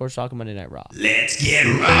half here. Of course, talking Monday Night Raw. Let's get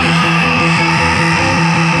raw.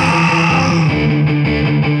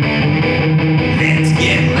 Let's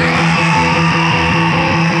get raw.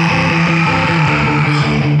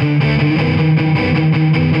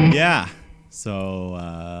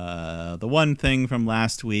 one thing from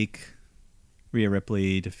last week, Rhea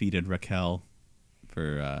Ripley defeated Raquel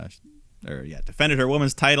defended her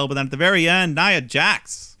women's title, but then at the very end, Nia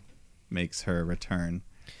Jax makes her return.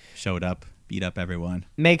 Showed up, beat up everyone.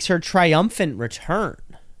 Makes her triumphant return.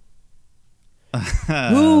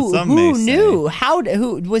 Who knew?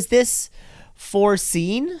 Who was this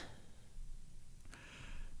foreseen?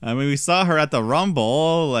 I mean, we saw her at the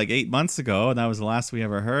Rumble like 8 months ago, and that was the last we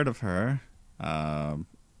ever heard of her.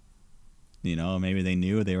 Maybe they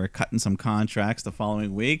knew they were cutting some contracts the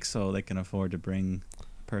following week, so they can afford to bring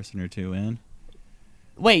a person or two in.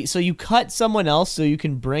 Wait, so you cut someone else so you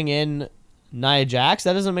can bring in Nia Jax?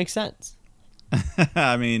 That doesn't make sense.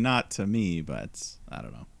 I mean, not to me, but I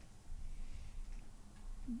don't know.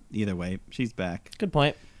 Either way, she's back. Good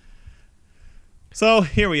point. So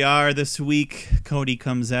here we are this week. Cody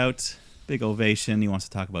comes out. Big ovation. He wants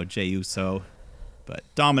to talk about Jey Uso. But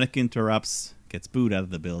Dominic interrupts, gets booed out of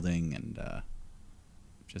the building, and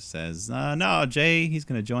just says, no, Jey, he's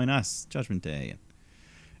going to join us. Judgment Day.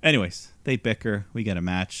 Anyways, they bicker. We get a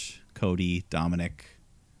match. Cody, Dominic.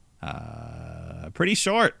 Pretty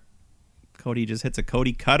short. Cody just hits a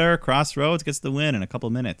Cody cutter, crossroads, gets the win in a couple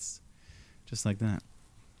minutes. Just like that.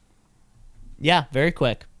 Yeah, very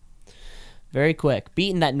quick. Very quick.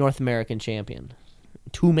 Beating that North American champion.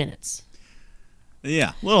 2 minutes.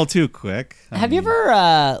 Yeah, a little too quick. Have you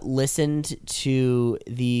ever listened to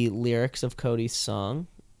the lyrics of Cody's song?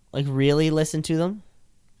 Like, really listened to them?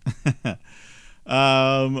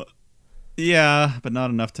 Yeah, but not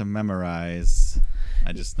enough to memorize.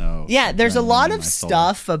 I just know. Yeah, there's a lot of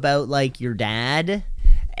stuff about, like, your dad,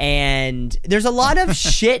 and there's a lot of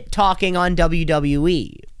shit talking on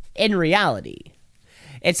WWE in reality.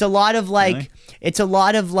 It's a lot of like,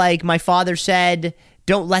 my father said,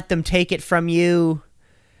 don't let them take it from you.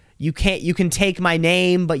 You can take my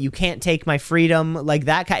name, but you can't take my freedom. Like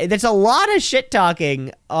that kind. There's a lot of shit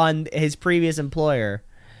talking on his previous employer.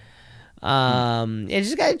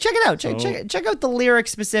 Just gotta check it out. Check out the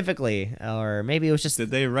lyrics specifically, or maybe it was just.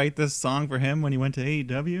 Did they write this song for him when he went to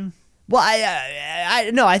AEW? Well,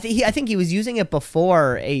 I think he was using it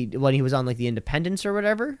before when he was on like the Independents or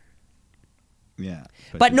whatever. Yeah,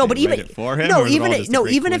 but even it for him, even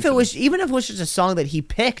if it was just a song that he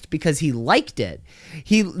picked because he liked it,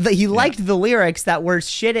 he liked the lyrics that were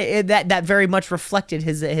shit that very much reflected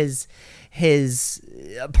his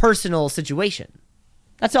personal situation.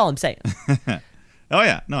 That's all I'm saying. Oh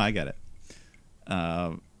yeah, no, I get it.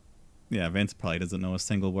 Yeah, Vince probably doesn't know a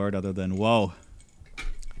single word other than "whoa."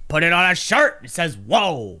 Put it on a shirt. It says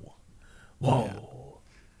 "whoa, whoa." Yeah.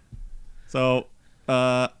 So.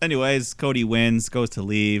 Anyways, Cody wins, goes to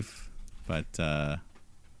leave, but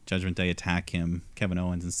Judgment Day attack him. Kevin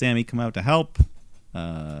Owens and Sammy come out to help.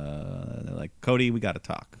 They're like, Cody, we got to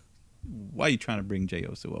talk. Why are you trying to bring Jey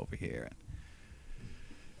Uso over here? And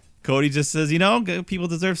Cody just says, people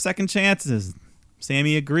deserve second chances.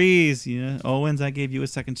 Sammy agrees. Owens, I gave you a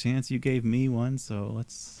second chance. You gave me one, so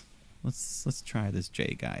let's try this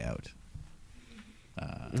Jey guy out.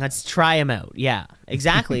 Let's try him out. Yeah,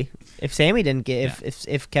 exactly. If Sammy didn't give,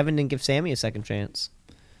 if Kevin didn't give Sammy a second chance,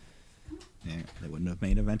 yeah, they wouldn't have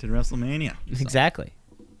main evented WrestleMania. So. Exactly.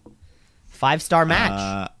 5-star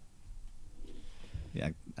match. Yeah,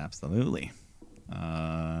 absolutely.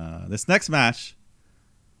 This next match,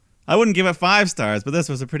 I wouldn't give it 5 stars, but this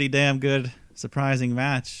was a pretty damn good, surprising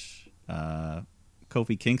match.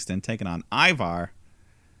 Kofi Kingston taking on Ivar,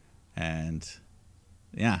 and.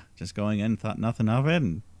 Yeah, just going in, thought nothing of it,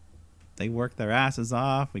 and they worked their asses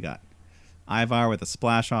off. We got Ivar with a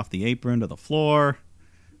splash off the apron to the floor.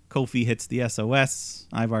 Kofi hits the SOS.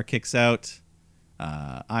 Ivar kicks out.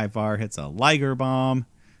 Ivar hits a Liger bomb,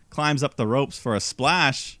 climbs up the ropes for a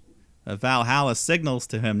splash. Valhalla signals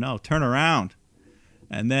to him, no, turn around.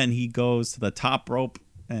 And then he goes to the top rope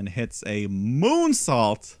and hits a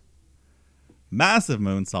moonsault. Massive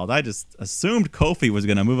moonsault. I just assumed Kofi was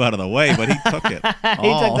going to move out of the way, but he took it. He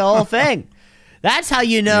took the whole thing. That's how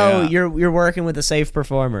you know you're working with a safe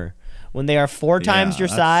performer. When they are 4 times your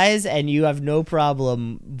size and you have no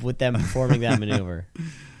problem with them performing that maneuver.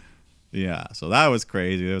 Yeah, so that was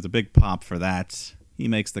crazy. There was a big pop for that. He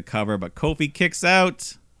makes the cover, but Kofi kicks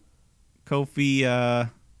out. Kofi, a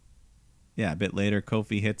bit later,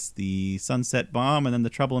 Kofi hits the Sunset Bomb, and then the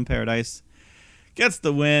Trouble in Paradise gets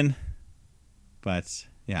the win. But,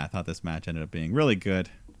 yeah, I thought this match ended up being really good.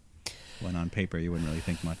 When on paper, you wouldn't really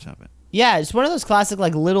think much of it. Yeah, it's one of those classic,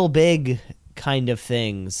 like, little big kind of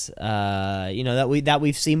things, that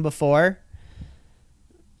we've seen before.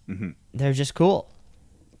 Mm-hmm. They're just cool.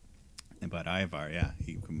 But Ivar,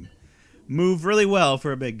 he can move really well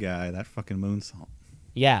for a big guy. That fucking moonsault.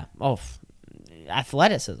 Yeah. Oh,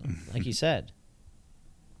 athleticism, like you said.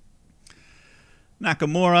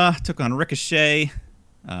 Nakamura took on Ricochet.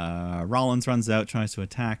 Rollins runs out, tries to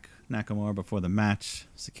attack Nakamura before the match.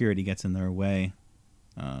 Security gets in their way.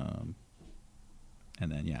 And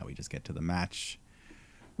then, we just get to the match.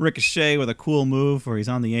 Ricochet with a cool move where he's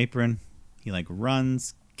on the apron. He,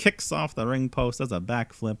 runs, kicks off the ring post, does a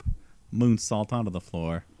backflip, moonsault onto the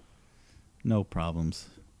floor. No problems.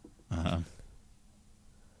 And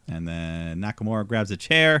then Nakamura grabs a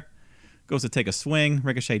chair, goes to take a swing.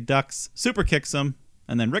 Ricochet ducks, super kicks him,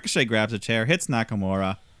 and then Ricochet grabs a chair, hits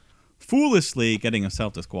Nakamura, foolishly getting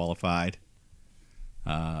himself disqualified.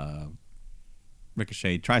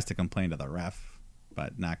 Ricochet tries to complain to the ref,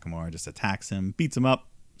 but Nakamura just attacks him, beats him up,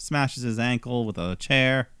 smashes his ankle with a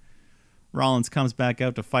chair. Rollins comes back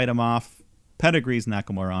out to fight him off, pedigrees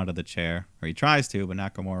Nakamura onto the chair, or he tries to, but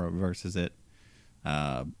Nakamura reverses it.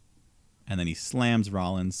 And then he slams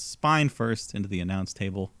Rollins spine first into the announce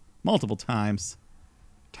table multiple times,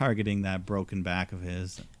 targeting that broken back of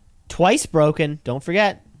his. Twice broken, don't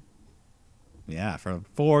forget. Yeah, for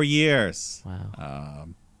 4 years. Wow.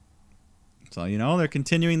 So, they're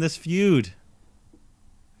continuing this feud.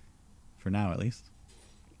 For now, at least.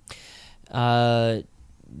 Yeah.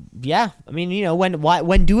 I mean,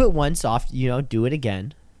 when do it once, do it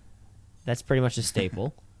again. That's pretty much a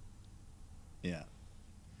staple. Yeah.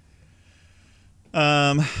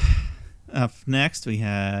 Up next, we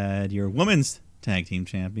had your women's tag team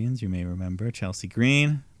champions. You may remember Chelsea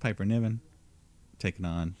Green, Piper Niven, taking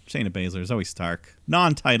on Shayna Baszler, Zoe Stark.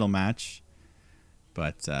 Non-title match.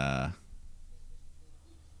 But,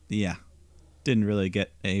 didn't really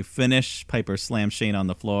get a finish. Piper slams Shayna on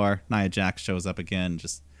the floor. Nia Jax shows up again,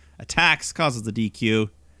 just attacks, causes the DQ.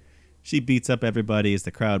 She beats up everybody as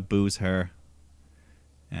the crowd boos her.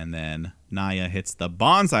 And then Nia hits the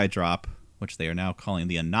bonsai drop, which they are now calling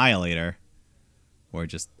the Annihilator, where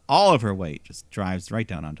just all of her weight just drives right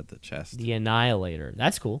down onto the chest. The Annihilator.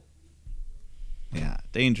 That's cool. Yeah,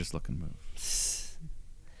 dangerous looking move.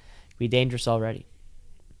 Be dangerous already.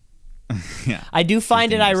 Yeah. I do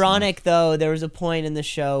find it ironic, though. There was a point in the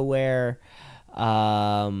show where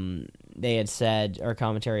they had said, or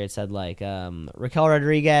commentary had said, Raquel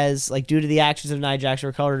Rodriguez, due to the actions of Nia Jax,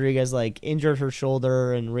 Raquel Rodriguez, injured her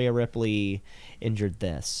shoulder, and Rhea Ripley injured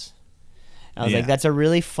this. I was like, that's a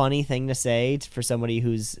really funny thing to say for somebody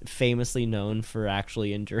who's famously known for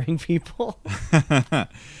actually injuring people.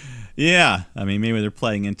 Yeah. I mean, maybe they're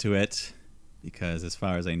playing into it because as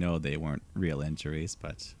far as I know, they weren't real injuries,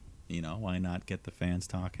 but, why not get the fans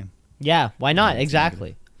talking? Yeah, why not?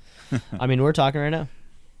 Exactly. I mean, we're talking right now.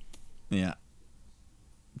 Yeah.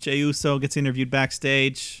 Jey Uso gets interviewed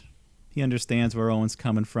backstage. He understands where Owen's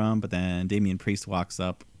coming from, but then Damian Priest walks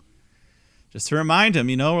up just to remind him,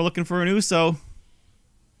 we're looking for an Uso.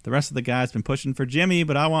 The rest of the guys been pushing for Jimmy,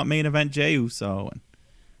 but I want main event Jey Uso.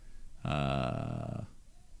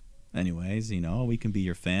 Anyways, we can be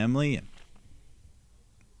your family, and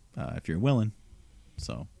if you're willing.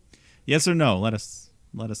 So, yes or no? Let us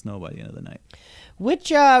know by the end of the night.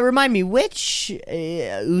 Which remind me, which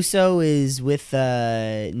Uso is with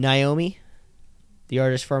Naomi, the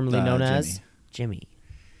artist formerly known as Jimmy.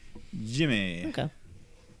 Okay.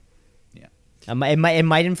 Yeah. It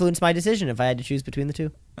might influence my decision if I had to choose between the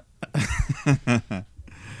two.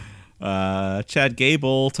 Chad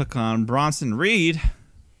Gable took on Bronson Reed.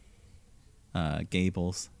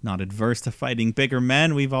 Gable's not adverse to fighting bigger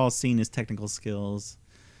men. We've all seen his technical skills.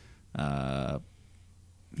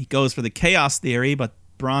 He goes for the chaos theory, but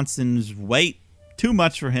Bronson's weight too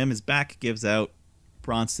much for him. His back gives out.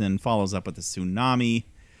 Bronson follows up with a tsunami.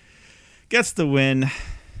 Gets the win.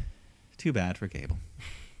 Too bad for Gable.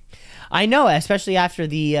 I know, especially after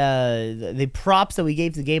the props that we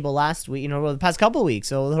gave to Gable last week, the past couple of weeks,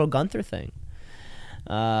 so a little Gunther thing. It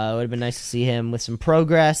would have been nice to see him with some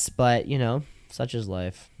progress, but, such is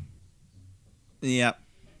life. Yep.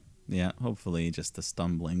 Yeah, hopefully just a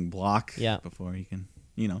stumbling block before he can,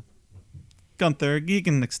 Gunther, he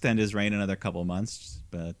can extend his reign another couple months,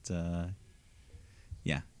 but,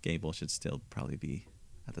 Gable should still probably be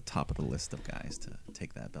at the top of the list of guys to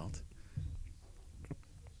take that belt.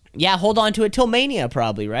 Yeah, hold on to it till Mania,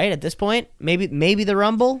 probably, right? At this point, maybe the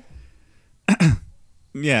Rumble.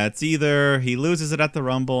 Yeah, it's either he loses it at the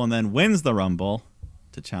Rumble and then wins the Rumble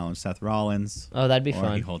to challenge Seth Rollins. Oh, that'd be or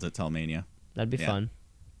fun. He holds it till Mania. That'd be fun.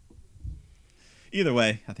 Either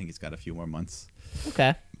way, I think he's got a few more months.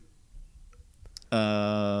 Okay.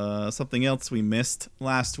 Something else we missed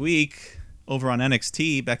last week over on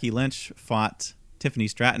NXT, Becky Lynch fought Tiffany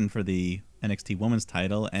Stratton for the NXT Women's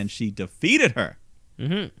title, and she defeated her.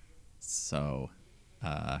 Mm-hmm. So,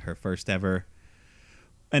 her first ever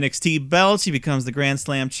NXT belt. She becomes the Grand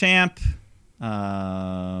Slam champ.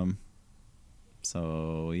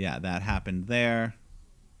 So yeah, that happened there.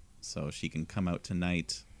 So she can come out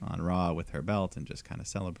tonight on Raw with her belt and just kind of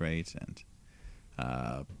celebrate. And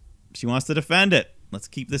she wants to defend it. Let's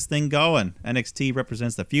keep this thing going. NXT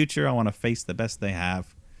represents the future. I want to face the best they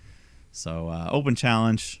have. So open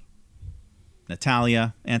challenge.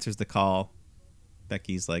 Natalya answers the call.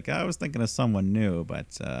 Becky's like, I was thinking of someone new,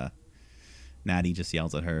 but Natty just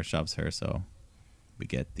yells at her, shoves her. So we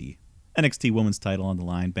get the NXT Women's title on the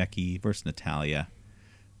line. Becky versus Natalya.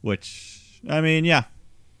 Which, I mean, yeah.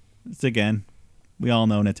 It's again, we all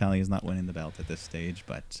know Natalya's not winning the belt at this stage,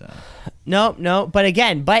 but No, but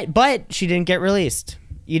again, but she didn't get released.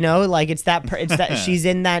 You know, like it's that she's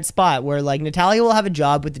in that spot where like Natalya will have a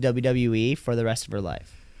job with the WWE for the rest of her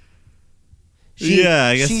life.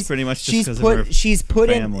 I guess pretty much just because of her she's put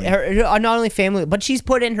family. in her not only family, but she's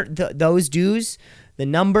put in her those dues, the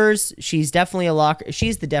numbers. She's definitely a locker.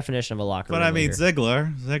 She's the definition of a locker. But room I mean,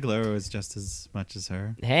 leader. Ziggler was just as much as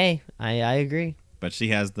her. Hey, I agree. But she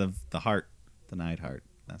has the heart, the Neidhart.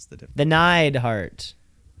 That's the difference. The Neidhart.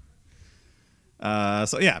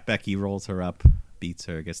 So yeah, Becky rolls her up, beats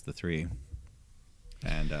her, gets the 3.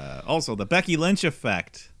 And also the Becky Lynch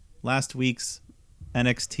effect. Last week's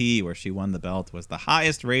NXT, where she won the belt, was the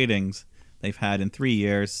highest ratings they've had in 3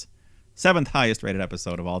 years. 7th highest rated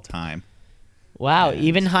episode of all time. Wow, And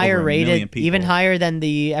even higher over 1 million rated, people. even higher than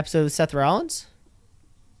the episode of Seth Rollins.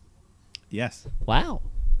 Yes. Wow.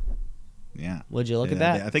 Yeah. Would you look at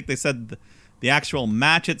that? I think they said the actual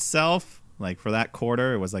match itself, like for that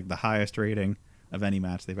quarter, it was like the highest rating of any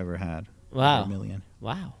match they've ever had. Wow. Over 1 million.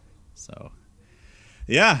 Wow. So,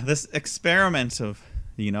 yeah, this experiment of,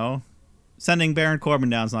 sending Baron Corbin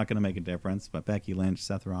down is not going to make a difference, but Becky Lynch,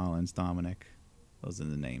 Seth Rollins, Dominic, those are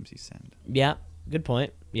the names you send. Yeah, good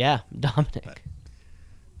point. Yeah, Dominic.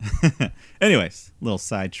 Anyways, little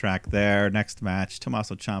sidetrack there. Next match,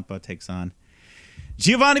 Tommaso Ciampa takes on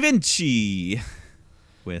Giovanni Vinci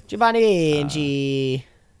with Giovanni Vinci.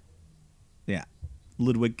 yeah,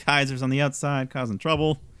 Ludwig Kaiser's on the outside causing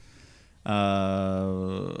trouble.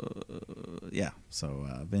 So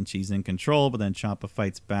Vinci's in control, but then Ciampa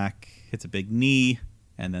fights back, hits a big knee,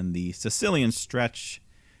 and then the Sicilian stretch.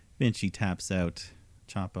 Vinci taps out.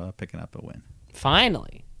 Ciampa picking up a win.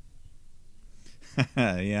 Finally.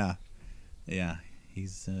 Yeah.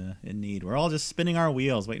 He's in need. We're all just spinning our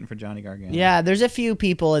wheels, waiting for Johnny Gargano. Yeah, there's a few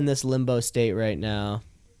people in this limbo state right now.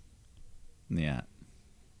 Yeah.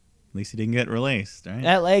 At least he didn't get released,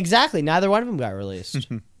 right? Exactly. Neither one of them got released.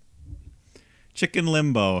 Chicken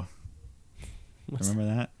Limbo. Remember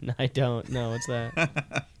that? No, I don't. No, what's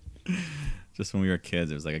that? Just when we were kids,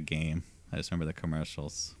 it was like a game. I just remember the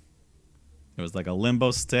commercials. It was like a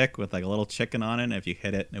limbo stick with like a little chicken on it, and if you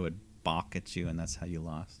hit it, it would balk at you, and that's how you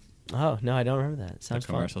lost. Oh, no, I don't remember that. Sounds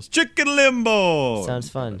the fun. commercials. Chicken Limbo! Sounds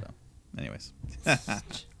fun.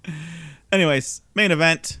 Anyways, main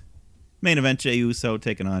event. Main event, Jey Uso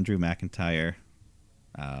taking on Drew McIntyre.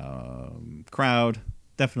 Crowd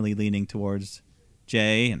definitely leaning towards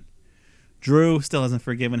Jey, and Drew still hasn't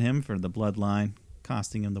forgiven him for the bloodline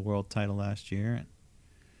costing him the world title last year.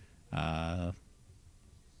 And,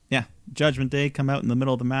 Judgment Day come out in the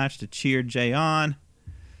middle of the match to cheer Jey on.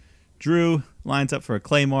 Drew lines up for a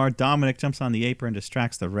Claymore. Dominic jumps on the apron,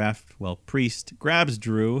 distracts the ref. Well, Priest grabs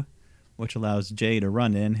Drew, which allows Jey to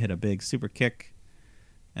run in, hit a big super kick.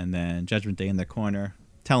 And then Judgment Day in their corner,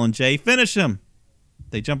 telling Jey, finish him.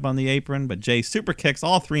 They jump on the apron, but Jey super kicks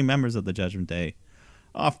all 3 members of the Judgment Day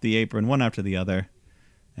off the apron, one after the other.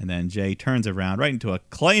 And then Jey turns around right into a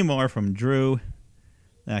Claymore from Drew.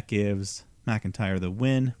 That gives McIntyre the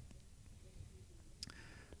win.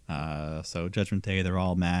 So Judgment Day, they're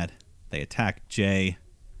all mad. They attack Jey.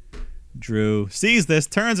 Drew sees this,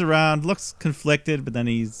 turns around, looks conflicted, but then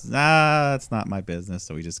he's, it's not my business,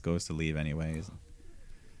 so he just goes to leave anyways.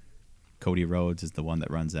 Cody Rhodes is the one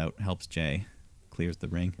that runs out, helps Jey, clears the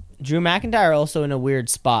ring. Drew McIntyre also in a weird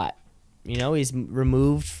spot. He's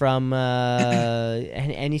removed from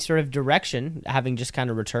any sort of direction, having just kind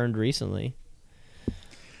of returned recently.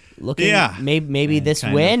 Maybe this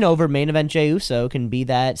win over main event Jey Uso can be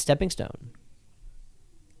that stepping stone.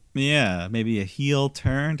 Yeah, maybe a heel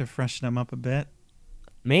turn to freshen him up a bit.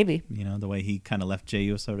 Maybe. The way he kind of left Jey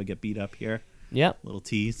Uso to get beat up here. Yep. Little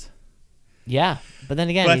tease. Yeah, but then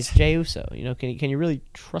again, he's Jey Uso. Can you really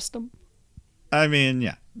trust him? I mean,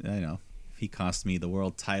 yeah, I know. If he cost me the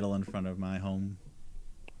world title in front of my home,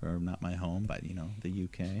 or not my home, but the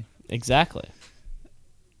UK. Exactly.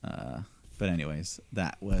 But anyways,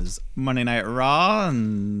 that was Monday Night Raw,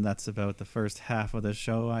 and that's about the first half of the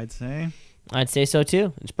show, I'd say. I'd say so,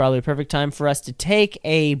 too. It's probably a perfect time for us to take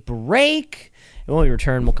a break. And when we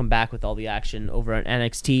return, we'll come back with all the action over on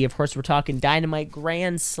NXT. Of course, we're talking Dynamite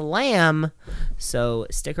Grand Slam, so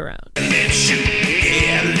stick around. Let's shoot,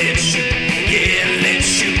 yeah, let's shoot, yeah, let's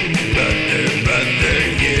shoot, brother, brother,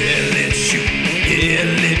 yeah, let's shoot, yeah,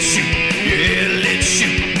 let's shoot, yeah, let's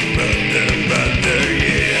shoot, brother, brother, yeah.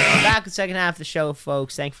 Back in the second half of the show,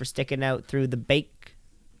 folks. Thanks for sticking out through the break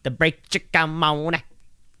chicken.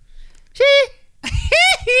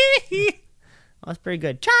 That's pretty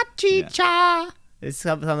good. Cha-chi-cha. Is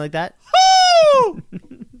something like that?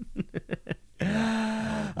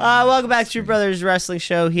 Welcome back to True Brothers Wrestling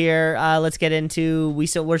Show here. Let's get into,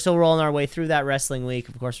 we're still rolling our way through that wrestling week.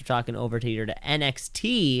 Of course, we're talking over here to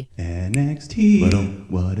NXT. NXT,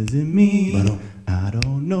 what does it mean? I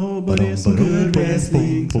don't know, but it's some good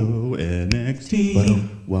wrestling. So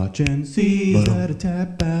NXT, watch and see. Gotta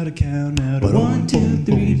tap out a count out of 1, 2,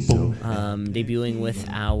 3. So Debuting with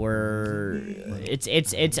our,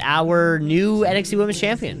 it's our new NXT Women's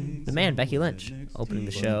Champion, the man Becky Lynch, opening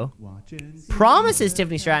the show. Promises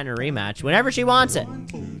Tiffany Stratton a rematch whenever she wants it.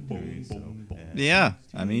 Yeah,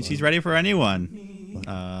 I mean, she's ready for anyone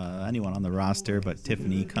on the roster, but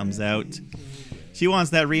Tiffany comes out. She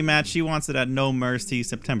wants that rematch. She wants it at No Mercy,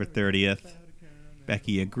 September 30th.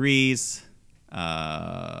 Becky agrees.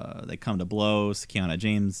 They come to blows. Kiana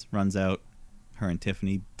James runs out. Her and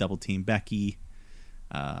Tiffany double team Becky.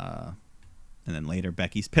 And then later,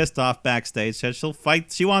 Becky's pissed off backstage. Says she'll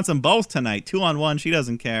fight. She wants them both tonight. 2-on-1. She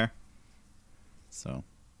doesn't care. So,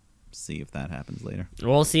 see if that happens later.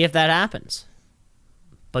 We'll see if that happens.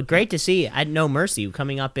 But great to see at No Mercy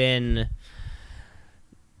coming up in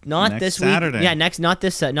not Next this Saturday. week. Yeah,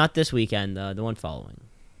 not this weekend. The one following.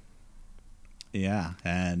 Yeah,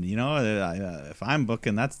 and you know, if I'm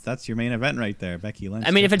booking, that's your main event right there, Becky Lynch.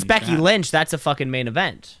 I mean, if it's Tiffany Becky Stratton. Lynch, that's a fucking main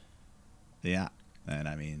event. Yeah, and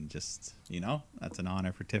I mean, just that's an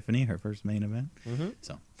honor for Tiffany, her first main event. Mm-hmm.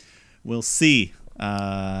 So we'll see.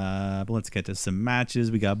 But let's get to some matches.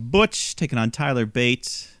 We got Butch taking on Tyler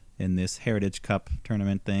Bate in this Heritage Cup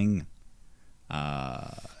tournament thing.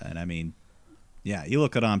 And I mean, yeah, you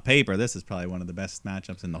look at it on paper, this is probably one of the best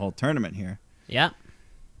matchups in the whole tournament here. Yeah.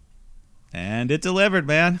 And it delivered,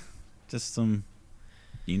 man. Just some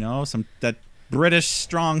that British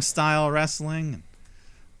strong style wrestling.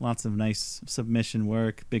 Lots of nice submission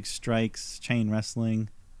work, big strikes, chain wrestling.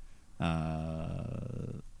 Yeah,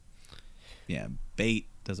 Bate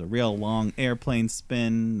does a real long airplane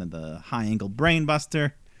spin, the high angle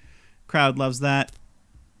brainbuster. Crowd loves that.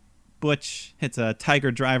 Butch hits a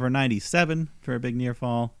Tiger Driver 97 for a big near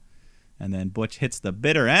fall. And then Butch hits the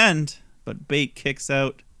bitter end, but Bate kicks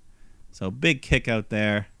out. So big kick out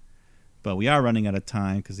there. But we are running out of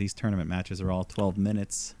time because these tournament matches are all 12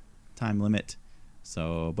 minutes time limit.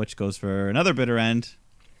 So Butch goes for another bitter end.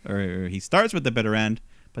 Or he starts with the bitter end,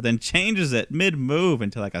 but then changes it mid-move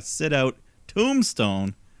into like a sit-out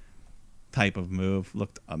tombstone type of move.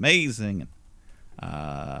 Looked amazing.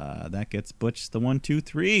 That gets Butch the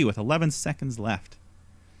 1-2-3 with 11 seconds left.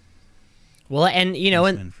 Well, and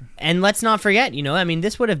and let's not forget, I mean,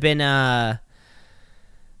 this would have been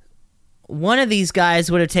one of these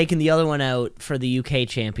guys would have taken the other one out for the UK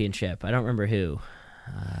championship. I don't remember who.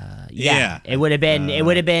 It would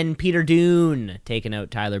have been Peter Dune taking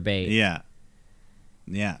out Tyler Bate. Yeah.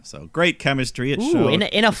 So great chemistry. It Ooh, showed.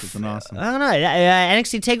 in a awesome. I don't know.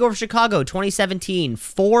 NXT Takeover Chicago 2017,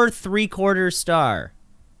 4 3/4 star.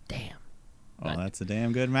 Damn. Well, that's a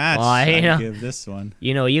damn good match. Well, I'd give this one.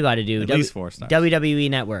 You know what you got to do. At least 4 stars. WWE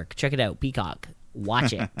Network. Check it out. Peacock.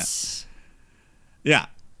 Watch it. Yeah.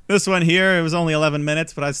 This one here, it was only 11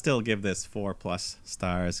 minutes, but I'd still give this 4+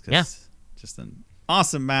 stars because just an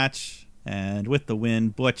awesome match. And with the win,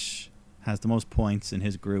 Butch has the most points in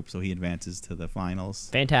his group, so he advances to the finals.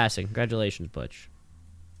 Fantastic. Congratulations, Butch.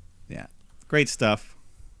 Yeah. Great stuff.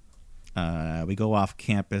 We go off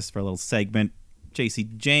campus for a little segment.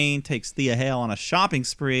 JC Jane takes Thea Hale on a shopping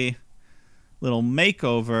spree. Little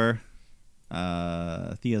makeover.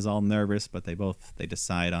 Thea's all nervous, but they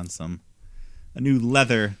decide on a new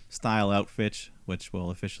leather style outfit, which will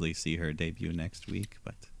officially see her debut next week.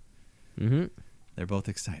 But they're both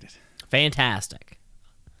excited. Fantastic.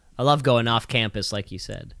 I love going off campus, like you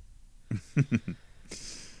said. We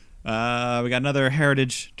got another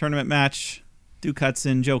Heritage tournament match. Duke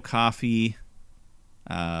Hudson, Joe Coffey.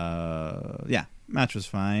 Match was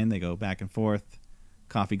fine. They go back and forth.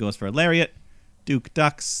 Coffey goes for a lariat. Duke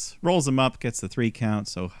ducks, rolls him up, gets the 3 count.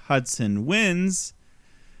 So Hudson wins.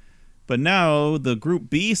 But now the Group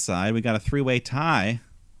B side, we got a 3-way tie.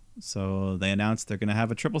 So they announced they're going to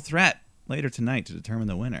have a triple threat later tonight to determine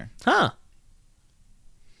the winner. Huh.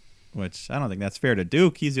 Which I don't think that's fair to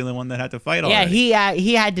Duke. He's the only one that had to fight Yeah, already.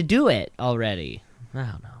 he had to do it already. I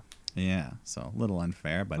don't know. Yeah, so a little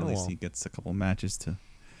unfair, but at least well. he gets a couple matches to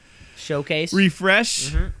Showcase.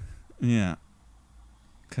 refresh. Yeah.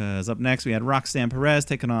 Because up next we had Roxanne Perez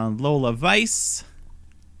taking on Lola Vice.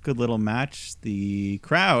 Good little match. The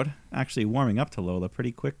crowd actually warming up to Lola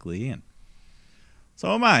pretty quickly, and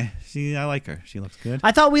so am I. I like her. She looks good.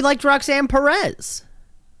 I thought we liked Roxanne Perez.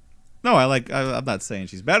 No, I'm not saying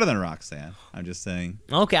she's better than Roxanne. I'm just saying.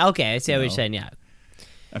 Okay. I see what you're saying. Yeah.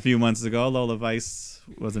 A few months ago, Lola Vice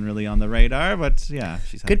wasn't really on the radar, but yeah,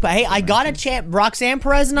 she's Good. Hey, I got a champ. Roxanne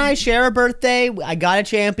Perez and I share a birthday. I got a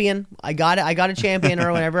champion. I got a champion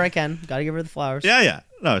her whenever I can. Got to give her the flowers. Yeah.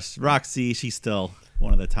 No, Roxy, she's still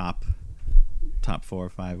one of the top 4 or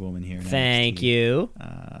 5 women here. Thank you.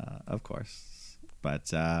 Of course. But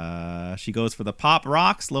she goes for the pop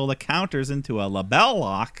rocks. Lola counters into a label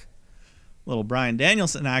lock. Little Bryan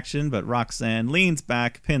Danielson action, but Roxanne leans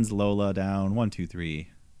back, pins Lola down. 1, 2, 3.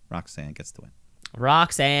 Roxanne gets the win.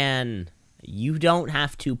 Roxanne, you don't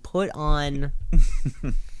have to put on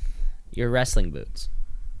your wrestling boots.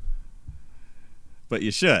 But you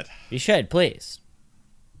should. You should, please.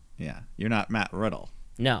 Yeah, you're not Matt Riddle.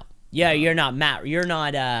 No. Yeah, you're not Matt. You're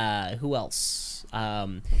not, who else?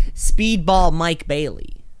 Speedball Mike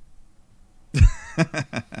Bailey.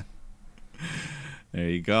 There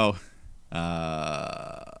you go.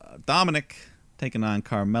 Dominic taking on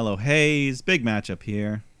Carmelo Hayes. Big matchup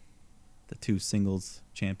here. The 2 singles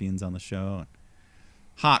champions on the show.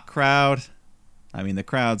 Hot crowd. I mean, the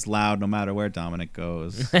crowd's loud no matter where Dominic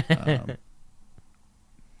goes.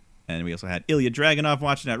 And we also had Ilya Dragunov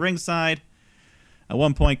watching at ringside. At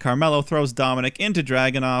one point, Carmelo throws Dominic into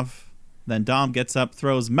Dragunov. Then Dom gets up,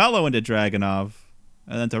 throws Mello into Dragunov.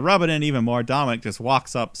 And then to rub it in even more, Dominic just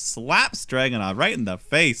walks up, slaps Dragunov right in the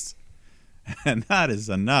face. And that is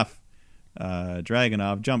enough.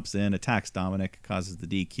 Dragunov jumps in, attacks Dominic, causes the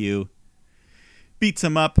DQ. Beats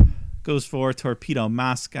him up, goes for Torpedo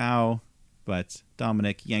Moscow. But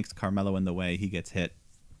Dominic yanks Carmelo in the way. He gets hit.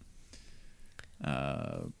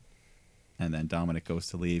 And then Dominic goes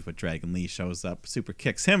to leave, but Dragon Lee shows up, super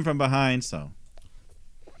kicks him from behind, so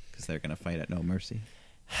because they're gonna fight at No Mercy.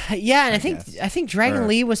 Yeah, and I think Dragon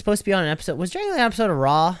Lee was supposed to be on an episode. Was Dragon Lee on an episode of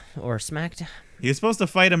Raw or SmackDown? He was supposed to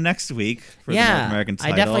fight him next week for the North American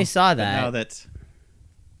title. I definitely saw that. But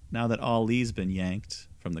now that Ali's been yanked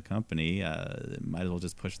from the company, might as well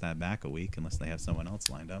just push that back a week unless they have someone else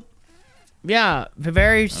lined up. Yeah,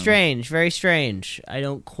 very strange, very strange. I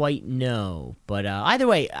don't quite know. But either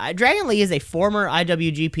way, Dragon Lee is a former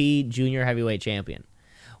IWGP Junior Heavyweight Champion.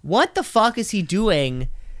 What the fuck is he doing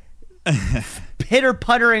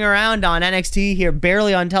pitter-puttering around on NXT here,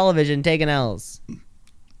 barely on television, taking L's?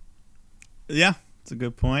 Yeah, it's a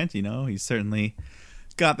good point. You know, he's certainly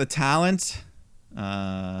got the talent.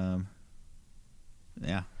 Yeah,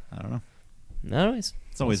 I don't know. Anyways.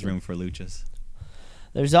 It's always room for luchas.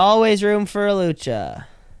 There's always room for a lucha.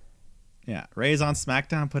 Yeah, Ray's on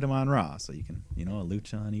SmackDown, put him on Raw, so you can, a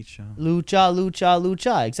lucha on each show. Lucha, lucha,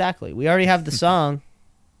 lucha. Exactly. We already have the song.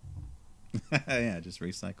 Yeah, just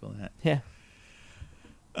recycle that. Yeah.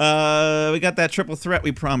 We got that triple threat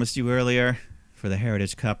we promised you earlier for the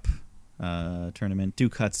Heritage Cup tournament.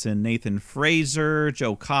 Duke Hudson, Nathan Fraser,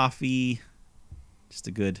 Joe Coffey. Just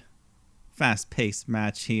a good, fast-paced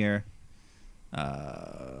match here.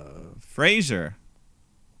 Fraser,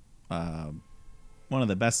 one of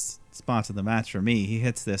the best spots of the match for me. He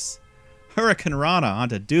hits this Hurricane Rana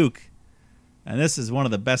onto Duke, and this is one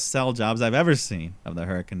of the best sell jobs I've ever seen of the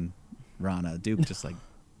Hurricane Rana. Duke just like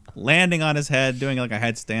landing on his head, doing like a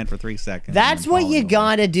headstand for 3 seconds. That's what you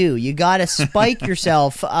gotta do. You gotta spike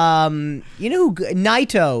yourself. Naito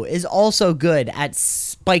is also good at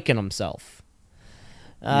spiking himself.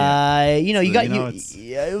 Look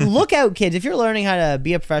out, kids. If you're learning how to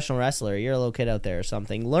be a professional wrestler, you're a little kid out there or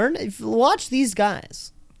something. Watch these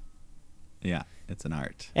guys. Yeah, it's an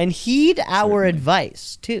art. And heed our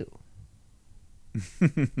advice too.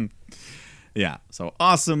 Yeah, so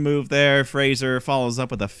awesome move there. Fraser follows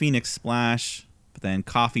up with a Phoenix Splash, but then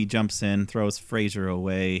Coffey jumps in, throws Fraser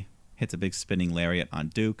away, hits a big spinning lariat on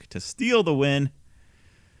Duke to steal the win.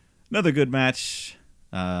 Another good match.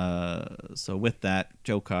 So with that,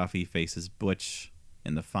 Joe Coffey faces Butch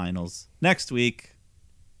in the finals next week.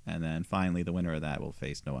 And then finally the winner of that will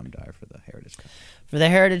face Noam Dar for the Heritage Cup. For the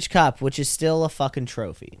Heritage Cup, which is still a fucking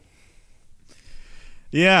trophy.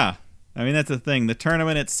 Yeah. I mean, that's the thing. The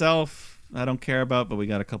tournament itself, I don't care about, but we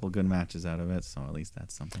got a couple good matches out of it, so at least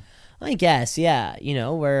that's something. I guess, yeah.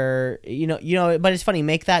 But it's funny.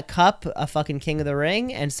 Make that cup a fucking King of the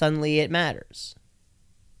Ring, and suddenly it matters.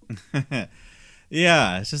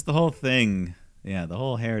 Yeah, it's just the whole thing. Yeah, the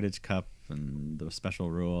whole Heritage Cup and the special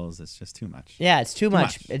rules. It's just too much. Yeah, it's too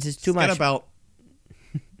much. It's just too much. Get about.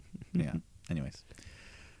 Yeah. Anyways,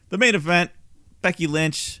 the main event: Becky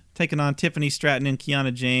Lynch taking on Tiffany Stratton and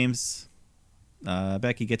Kiana James.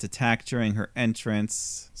 Becky gets attacked during her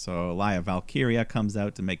entrance, so Laya Valkyria comes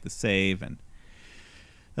out to make the save and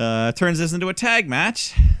turns this into a tag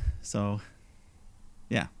match. So,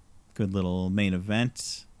 yeah, good little main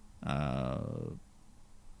event.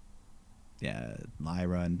 Yeah,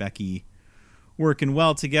 Lyra and Becky working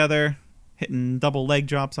well together, hitting double leg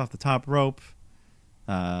drops off the top rope.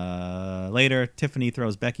 Later, Tiffany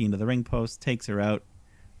throws Becky into the ring post, takes her out.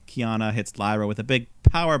 Kiana hits Lyra with a big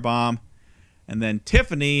power bomb. And then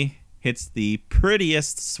Tiffany hits the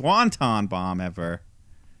prettiest swanton bomb ever.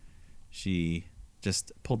 She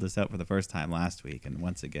just pulled this out for the first time last week. And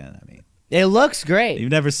once again, I mean, it looks great.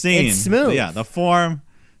 You've never seen. It's smooth. Yeah, the form,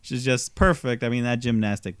 she's just perfect. I mean, that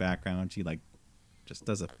gymnastic background, she just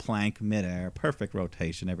does a plank midair. Perfect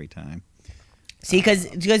rotation every time. See,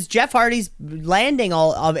 because Jeff Hardy's landing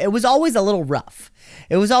it was always a little rough.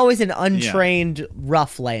 It was always an untrained,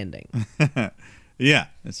 rough landing. Yeah,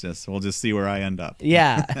 it's just we'll just see where I end up.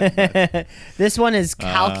 Yeah, this one is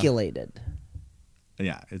calculated.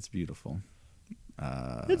 Yeah, it's beautiful.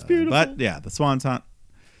 It's beautiful. But yeah, the swanton,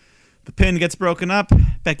 the pin gets broken up.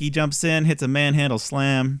 Becky jumps in, hits a manhandle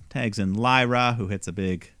slam, tags in Lyra, who hits a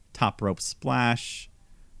big top rope splash,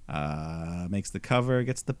 makes the cover,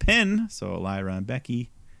 gets the pin. So Lyra and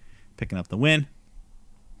Becky picking up the win.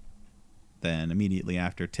 Then immediately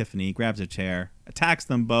after, Tiffany grabs a chair, attacks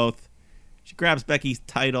them both. She grabs Becky's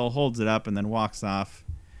title, holds it up, and then walks off.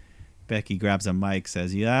 Becky grabs a mic,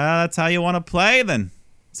 says, "Yeah, that's how you want to play? Then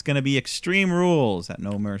it's going to be Extreme Rules at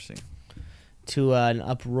No Mercy." To an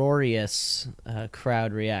uproarious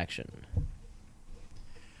crowd reaction.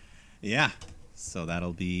 Yeah. So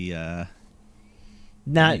that'll be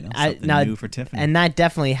something new for Tiffany. And that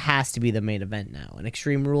definitely has to be the main event now. An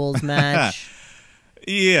Extreme Rules match.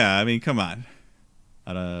 Yeah, I mean, come on.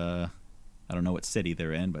 I don't know what city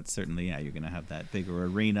they're in, but certainly, yeah, you're going to have that bigger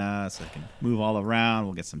arena so it can move all around.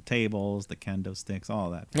 We'll get some tables, the kendo sticks, all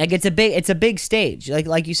that. Like it's a big stage.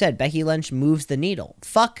 Like you said, Becky Lynch moves the needle.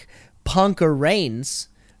 Fuck Punk or Reigns.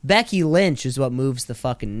 Becky Lynch is what moves the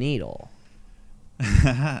fucking needle.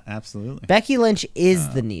 Absolutely. Becky Lynch is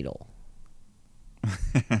the needle.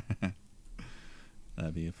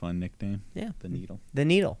 That'd be a fun nickname. Yeah. The Needle. The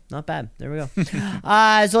Needle. Not bad. There we go.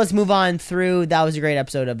 So let's move on through. That was a great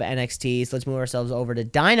episode of NXT. So let's move ourselves over to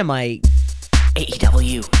Dynamite.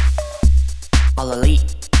 AEW. All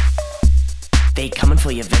Elite. They coming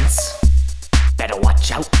for you, Vince. Better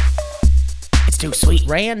watch out. It's too sweet.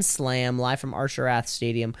 Grand Slam live from Arthur Ashe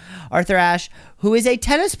Stadium. Arthur Ashe, who is a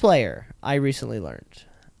tennis player, I recently learned.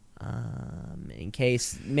 In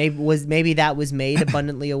case maybe that was made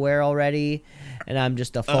abundantly aware already, and I'm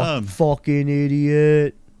just a fucking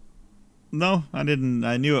idiot. No, I didn't.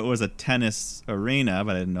 I knew it was a tennis arena,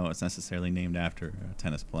 but I didn't know it's necessarily named after a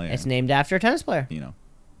tennis player. It's named after a tennis player. You know,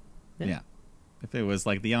 yeah. If it was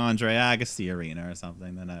like the Andre Agassi arena or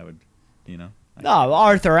something, then I would, you know. Oh,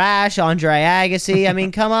 Arthur Ashe, Andre Agassi. I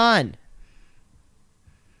mean, come on.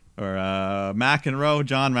 Or McEnroe,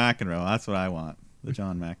 John McEnroe. That's what I want. The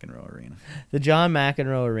John McEnroe arena. The John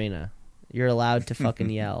McEnroe arena. You're allowed to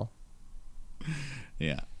fucking yell.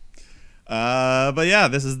 Yeah. But yeah,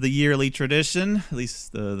 this is the yearly tradition, at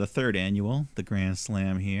least the third annual, the Grand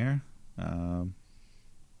Slam here.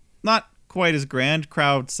 Not quite as grand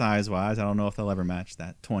crowd size wise. I don't know if they'll ever match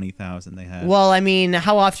that 20,000 they had. Well, I mean,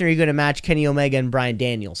 how often are you going to match Kenny Omega and Bryan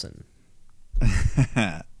Danielson?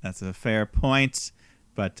 That's a fair point.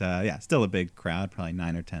 But yeah, still a big crowd, probably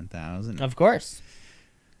 9,000 or 10,000. Of course.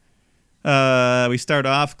 We start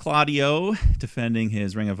off Claudio defending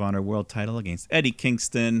his Ring of Honor World title against Eddie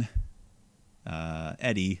Kingston.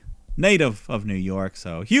 Eddie, native of New York,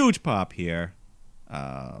 so huge pop here.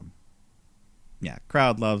 Yeah,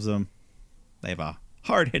 crowd loves him. They have a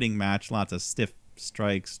hard-hitting match, lots of stiff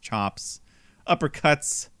strikes, chops,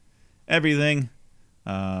 uppercuts, everything.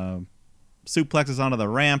 Suplexes onto the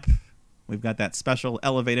ramp. We've got that special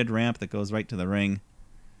elevated ramp that goes right to the ring,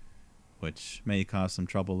 which may cause some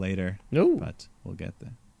trouble later. No, but we'll get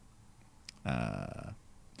there.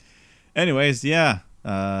 Anyways, yeah.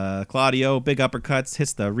 Claudio, big uppercuts,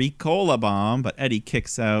 hits the Ricola bomb, but Eddie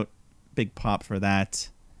kicks out. Big pop for that.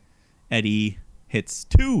 Eddie hits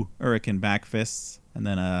 2 Hurricane back fists, and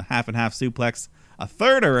then a half and half suplex, a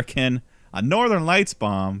third Hurricane, a Northern Lights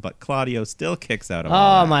bomb, but Claudio still kicks out of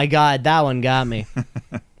Oh my God, that one got me.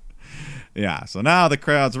 Yeah, so now the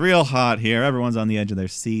crowd's real hot here. Everyone's on the edge of their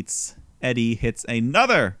seats. Eddie hits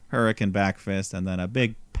another Hurricane back fist and then a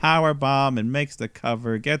big power bomb and makes the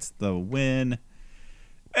cover, gets the win.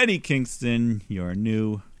 Eddie Kingston, your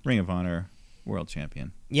new Ring of Honor World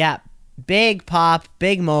Champion. Yeah, big pop,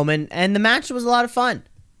 big moment, and the match was a lot of fun.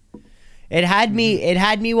 It had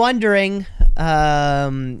me wondering,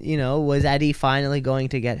 was Eddie finally going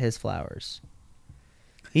to get his flowers?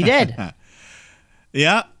 He did.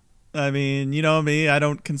 Yeah. I mean, you know me, I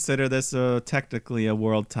don't consider this technically a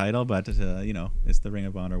world title, but it's the Ring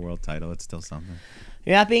of Honor world title. It's still something.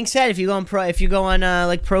 Yeah, that being said, if you go on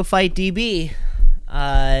like Pro Fight DB,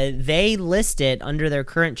 they list it under their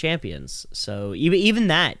current champions. So even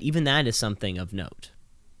that is something of note.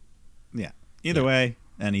 Yeah. Either way,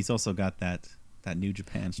 and he's also got that New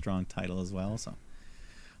Japan Strong title as well. So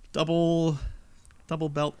double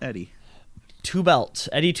belt Eddie. Two belts,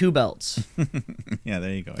 Eddie. Two belts. Yeah,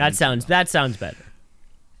 there you go. That sounds better.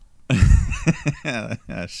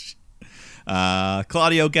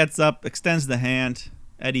 Claudio gets up, extends the hand.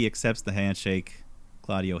 Eddie accepts the handshake.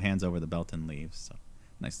 Claudio hands over the belt and leaves. So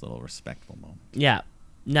nice little respectful moment. Yeah,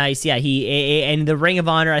 nice. Yeah, he and the Ring of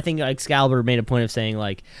Honor. I think Excalibur made a point of saying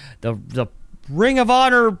like the Ring of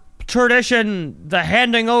Honor tradition, the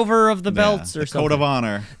handing over of the belts or something. Code of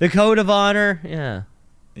Honor. The Code of Honor. Yeah.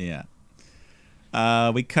 Yeah.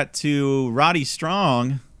 We cut to Roddy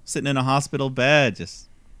Strong sitting in a hospital bed, just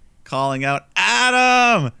calling out,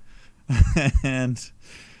 Adam! And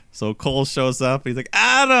so Cole shows up. He's like,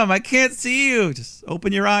 Adam, I can't see you. Just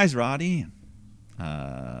open your eyes, Roddy.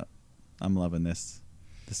 I'm loving this.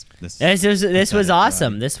 This was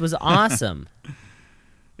awesome. This was awesome.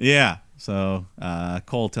 Yeah. So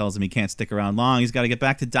Cole tells him he can't stick around long. He's got to get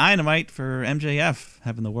back to Dynamite for MJF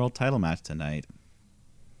having the world title match tonight.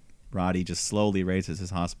 Roddy just slowly raises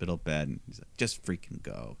his hospital bed and he's like, just freaking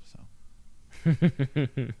go. So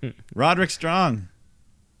Roderick Strong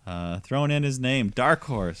throwing in his name, Dark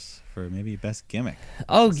Horse, for maybe best gimmick.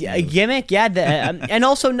 Oh, gimmick, yeah. And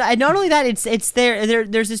also, not only that, it's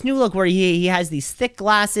there's this new look where he has these thick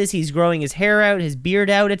glasses. He's growing his hair out, his beard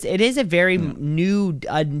out. It is a very new,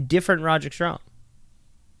 different Roderick Strong.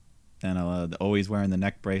 And always wearing the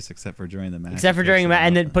neck brace except for during the match.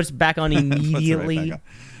 And then puts it back on immediately.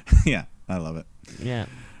 Yeah, I love it. Yeah.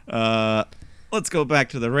 Let's go back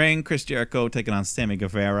to the ring. Chris Jericho taking on Sammy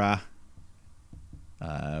Guevara.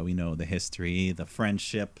 We know the history, the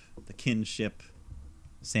friendship, the kinship.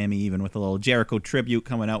 Sammy even with a little Jericho tribute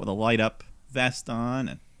coming out with a light-up vest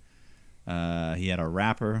on. And he had a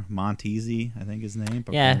rapper, Montezzi, I think his name.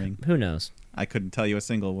 Performing. Yeah, who knows? I couldn't tell you a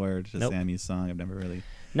single word to Sammy's song. I've never really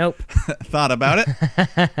thought about it.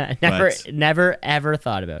 Never, ever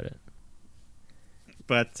thought about it.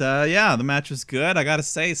 But, the match was good. I got to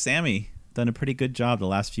say, Sammy done a pretty good job the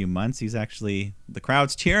last few months. He's actually, the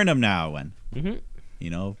crowd's cheering him now. And,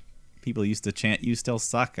 people used to chant, "You still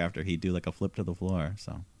suck," after he'd do like a flip to the floor.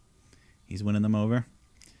 So he's winning them over.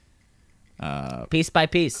 Piece by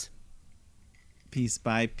piece. Piece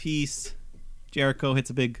by piece. Jericho hits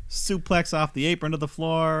a big suplex off the apron to the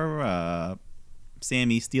floor.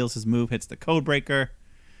 Sammy steals his move, hits the code breaker.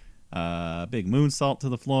 Big moonsault to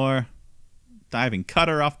the floor. Diving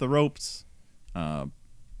cutter off the ropes. And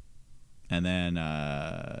then,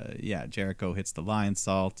 Jericho hits the lion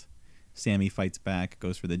salt. Sammy fights back,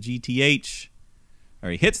 goes for the GTH. Or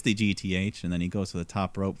he hits the GTH, and then he goes to the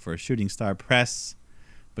top rope for a shooting star press.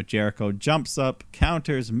 But Jericho jumps up,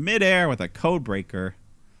 counters midair with a code breaker.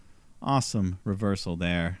 Awesome reversal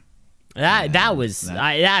there.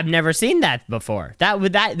 I've never seen that before.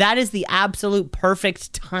 That is the absolute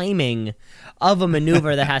perfect timing of a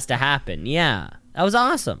maneuver that has to happen. Yeah, that was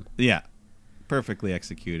awesome. Yeah, perfectly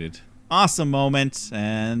executed. Awesome moment,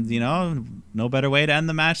 and no better way to end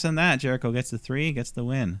the match than that. Jericho gets the 3, gets the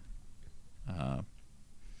win.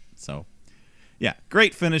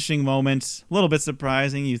 Great finishing moment. A little bit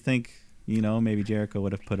surprising. You think maybe Jericho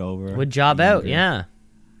would have put over. Would job out, yeah.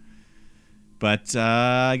 But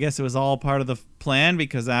I guess it was all part of the plan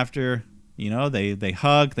because after, they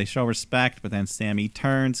hug, they show respect, but then Sammy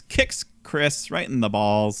turns, kicks Chris right in the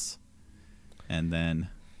balls. And then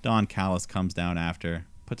Don Callis comes down after,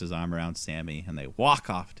 puts his arm around Sammy, and they walk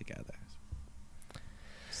off together.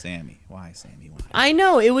 Sammy. Why, Sammy? Why? I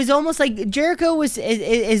know. It was almost like Jericho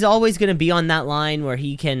is always going to be on that line where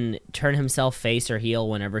he can turn himself face or heel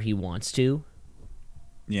whenever he wants to.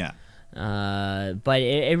 Yeah. But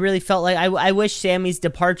it really felt like I wish Sammy's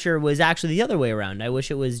departure was actually the other way around. I wish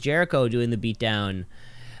it was Jericho doing the beatdown,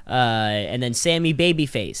 and then Sammy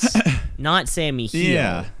babyface, not Sammy heel.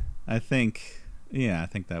 Yeah. I think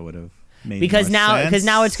that would have made Because more now, sense.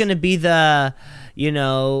 it's going to be the,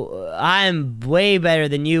 I'm way better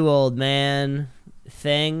than you, old man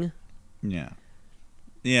thing. Yeah.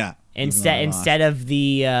 Even though I Instead of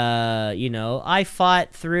the, I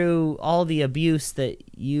fought through all the abuse that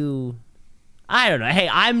you. I don't know. Hey,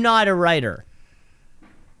 I'm not a writer.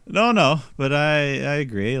 No, but I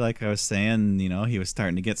agree. Like I was saying, he was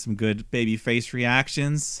starting to get some good babyface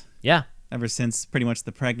reactions Yeah. ever since pretty much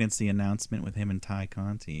the pregnancy announcement with him and Ty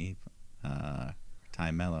Conti,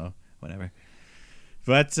 Ty Mello, whatever.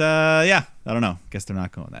 But I don't know. Guess they're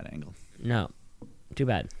not going that angle. No. Too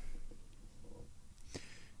bad.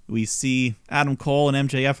 We see Adam Cole and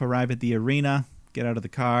MJF arrive at the arena, get out of the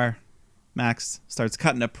car. Max starts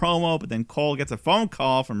cutting a promo, but then Cole gets a phone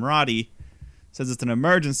call from Roddy. Says it's an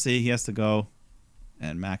emergency. He has to go.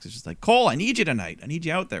 And Max is just like, Cole, I need you tonight. I need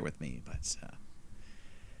you out there with me. But,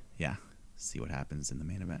 see what happens in the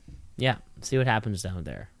main event. Yeah. See what happens down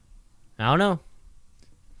there. I don't know.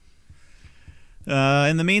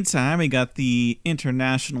 In the meantime, we got the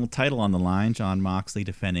international title on the line. Jon Moxley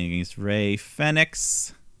defending against Rey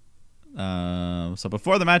Fenix. So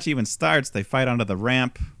before the match even starts, they fight onto the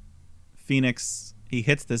ramp. Phoenix, he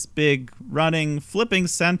hits this big running, flipping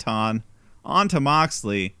senton onto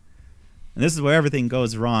Moxley. And this is where everything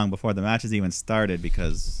goes wrong before the match has even started,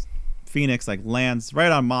 because Phoenix lands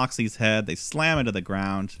right on Moxley's head. They slam into the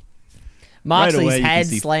ground. Moxley's away, you can head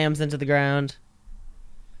see- slams into the ground.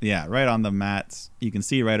 Yeah, right on the mats. You can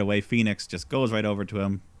see right away Phoenix just goes right over to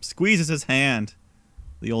him, squeezes his hand,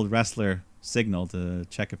 the old wrestler signal to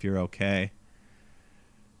check if you're okay.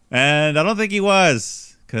 And I don't think he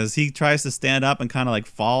was, because he tries to stand up and kind of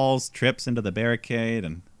falls, trips into the barricade,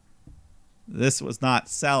 and this was not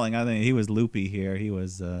selling. I think he was loopy here. He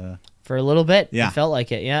was For a little bit. Yeah. It felt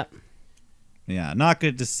like it, yeah. yeah, not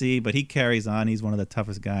good to see, but he carries on. He's one of the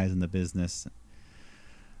toughest guys in the business.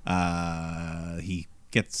 He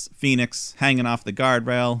gets Phoenix hanging off the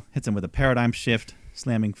guardrail, hits him with a paradigm shift,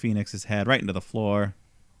 slamming Phoenix's head right into the floor.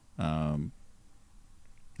 And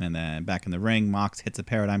then back in the ring, Mox hits a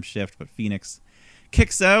paradigm shift, but Phoenix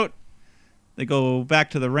kicks out. They go back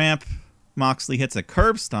to the ramp. Moxley hits a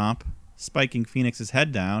curb stomp, spiking Phoenix's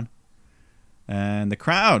head down. And the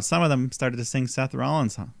crowd, some of them started to sing Seth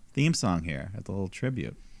Rollins' theme song here at the little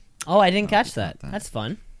tribute. Oh, I didn't catch that. that. That's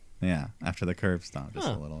fun. Yeah, after the curb stomp, just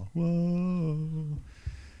Huh. a little whoa.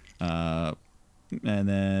 And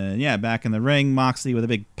then back in the ring, Moxley with a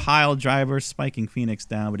big pile driver, spiking Phoenix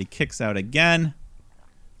down, but he kicks out again.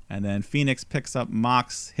 And then Phoenix picks up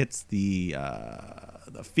Mox, hits the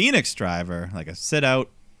Phoenix driver, like a sit out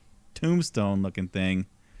tombstone looking thing.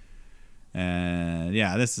 And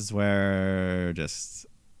this is where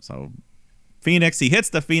Phoenix, he hits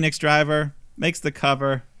the Phoenix driver, makes the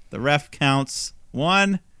cover. The ref counts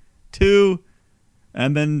 1, 2,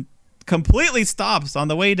 and then completely stops on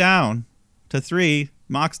the way down to 3.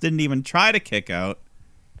 Mox didn't even try to kick out.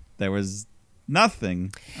 There was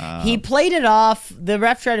nothing. He played it off. The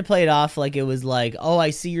ref tried to play it off like it was like, oh, I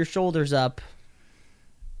see your shoulders up.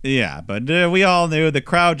 Yeah, but we all knew. The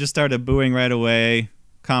crowd just started booing right away.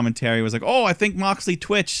 Commentary was like, oh, I think Moxley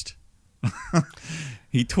twitched.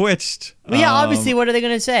 He twitched. Well, yeah, obviously, what are they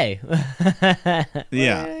going to say?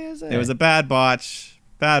 Yeah, gonna say? it was a bad botch.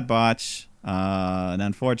 And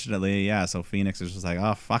unfortunately, so Phoenix is just like,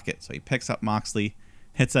 oh, fuck it. So he picks up Moxley,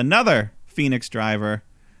 hits another Phoenix driver,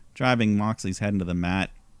 driving Moxley's head into the mat,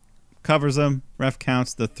 covers him, ref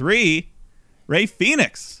counts the 3. Rey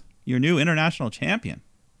Fenix, your new international champion.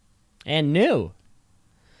 And new.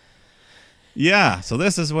 Yeah, so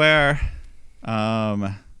this is where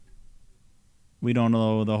we don't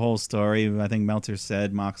know the whole story. I think Meltzer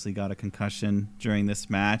said Moxley got a concussion during this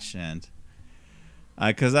match, and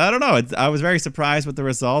because I don't know, I was very surprised with the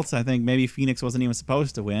results. I think maybe Phoenix wasn't even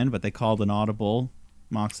supposed to win, but they called an audible.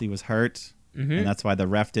 Moxley was hurt, and that's why the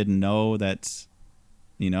ref didn't know that.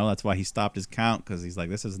 That's why he stopped his count, because he's like,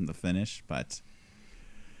 this isn't the finish. But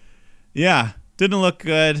yeah, didn't look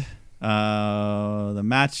good. The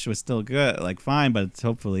match was still good, fine, but it's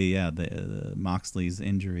hopefully, the Moxley's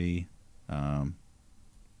injury. I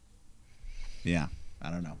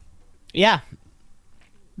don't know. Yeah.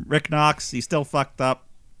 Rick Knox, he's still fucked up.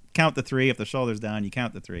 Count the 3. If the shoulder's down, you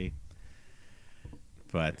count the 3.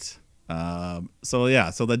 But so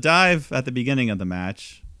the dive at the beginning of the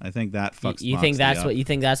match, I think that fucks. You think that's Moxley up. what you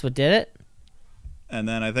think that's what did it? And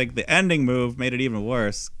then I think the ending move made it even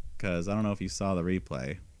worse, because I don't know if you saw the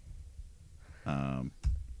replay. I'm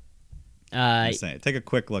saying, take a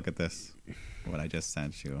quick look at this. What I just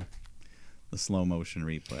sent you, the slow motion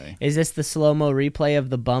replay. Is this the slow-mo replay of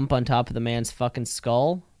the bump on top of the man's fucking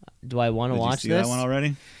skull? Do I want to watch Did you see this? that one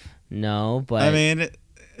already? No, but I mean,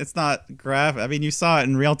 it's not graphic. I mean, you saw it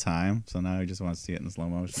in real time, so now you just want to see it in slow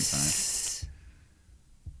motion time.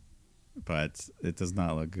 But it does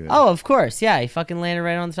not look good. oh, of course, yeah, he fucking landed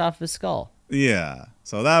right on the top of his skull. Yeah.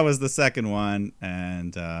 So that was the second one,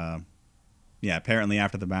 and yeah, apparently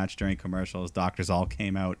after the match during commercials, doctors all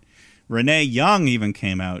came out. Renee Young even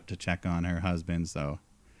came out to check on her husband, so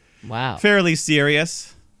Wow. fairly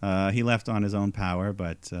serious. He left on his own power,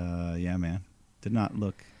 but yeah, man, did not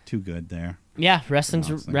look too good there. Yeah,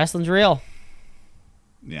 wrestling's real.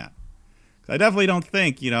 Yeah. I definitely don't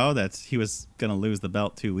think, that he was going to lose the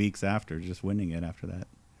belt 2 weeks after just winning it after that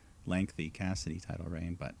lengthy Cassidy title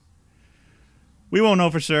reign, but we won't know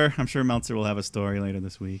for sure. I'm sure Meltzer will have a story later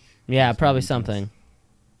this week. Yeah, probably something.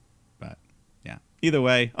 But yeah, either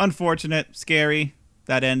way, unfortunate, scary.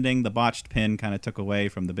 That ending, the botched pin kind of took away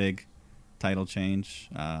from the big title change.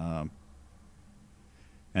 And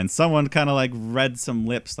someone kind of like read some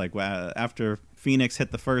lips, like after Phoenix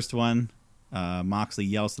hit the first one, Moxley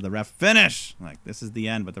yells to the ref, "Finish!" Like, this is the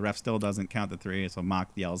end, but the ref still doesn't count the 3, so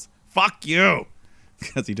Mox yells, "Fuck you!"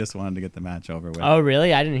 because he just wanted to get the match over with. Oh,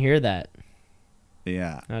 really? I didn't hear that.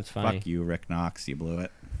 Yeah. That's funny. Fuck you, Rick Knox. You blew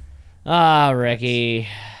it. Ah, Ricky.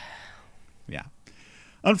 Yeah.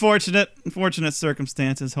 Unfortunate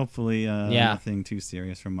circumstances. Hopefully nothing too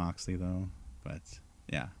serious from Moxley, though. But,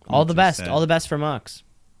 yeah. All the best. Said, All the best for Mox.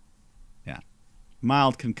 Yeah.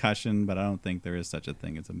 Mild concussion, but I don't think there is such a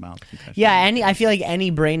thing as a mild concussion. Yeah, I feel like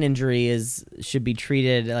any brain injury should be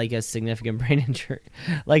treated like a significant brain injury.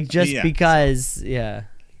 Like, just because, yeah.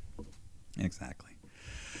 Exactly.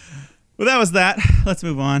 Well, that was that. Let's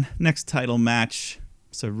move on. Next title match.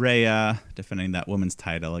 Saraya defending that women's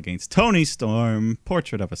title against Toni Storm,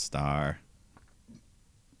 Portrait of a Star.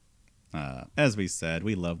 As we said,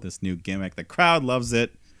 we love this new gimmick. The crowd loves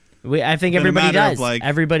it. I think everybody does.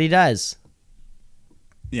 Everybody does.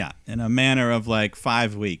 Yeah, in a matter of like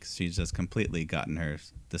 5 weeks, she's just completely gotten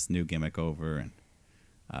this new gimmick over,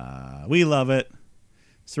 and we love it.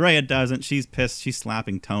 Saraya doesn't. She's pissed. She's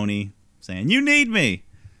slapping Toni, saying, "You need me."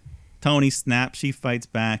 Toni snaps. She fights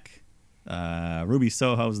back. Ruby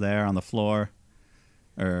Soho's there on the floor,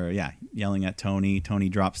 yelling at Toni. Toni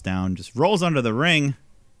drops down, just rolls under the ring.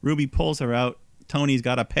 Ruby pulls her out. Toni's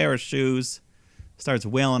got a pair of shoes, starts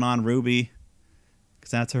wailing on Ruby.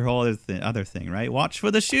 Because that's her whole other thing, right? Watch for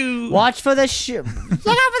the shoe. Watch for the shoe. Look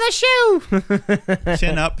out for the shoe.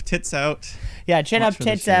 Chin up, tits out. Yeah, chin up,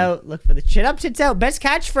 tits out. Look for the chin up, tits out. Best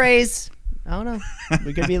catchphrase. I don't know.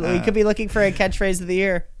 We could be looking for a catchphrase of the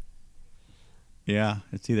year. Yeah,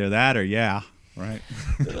 it's either that or yeah, right?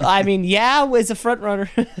 I mean, yeah was a front runner.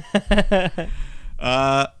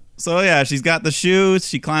 So yeah, she's got the shoes.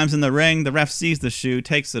 She climbs in the ring. The ref sees the shoe,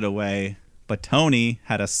 takes it away. But Toni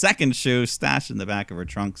had a second shoe stashed in the back of her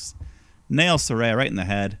trunks. Nails Saraya right in the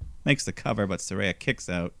head. Makes the cover, but Saraya kicks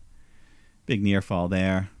out. Big near fall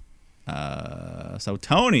there. So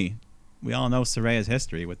Toni, we all know Saraya's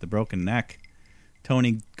history with the broken neck.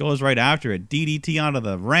 Toni goes right after it. DDT onto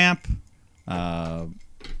the ramp.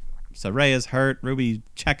 Saraya's hurt. Ruby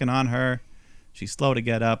checking on her. She's slow to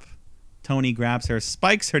get up. Toni grabs her,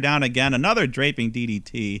 spikes her down again. Another draping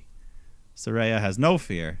DDT. Saraya has no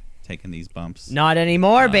fear taking these bumps. Not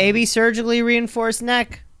anymore, baby. Surgically reinforced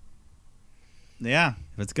neck. Yeah.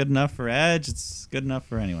 If it's good enough for Edge, it's good enough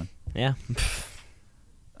for anyone. Yeah.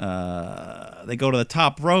 They go to the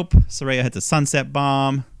top rope. Saraya hits a sunset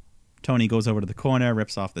bomb. Toni goes over to the corner,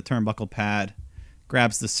 rips off the turnbuckle pad,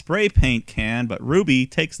 grabs the spray paint can, but Ruby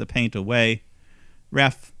takes the paint away.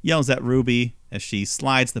 Ref yells at Ruby as she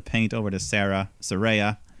slides the paint over to Saraya.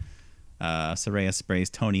 Saraya sprays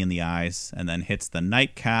Toni in the eyes and then hits the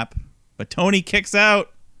nightcap, but Toni kicks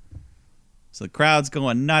out. So the crowd's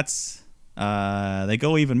going nuts. They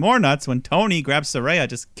go even more nuts when Toni grabs Saraya,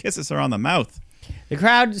 just kisses her on the mouth. The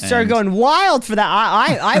crowd started going wild for that.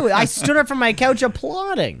 I stood up from my couch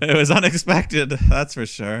applauding. It was unexpected, that's for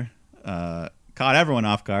sure. Caught everyone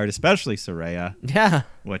off guard, especially Saraya. Yeah.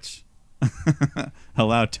 Which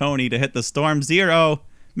allowed Toni to hit the Storm Zero.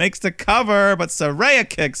 Makes the cover, but Saraya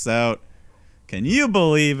kicks out. Can you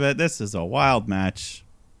believe it? This is a wild match.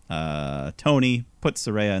 Toni puts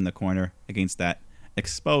Saraya in the corner against that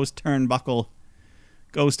exposed turnbuckle.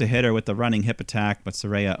 Goes to hit her with the running hip attack, but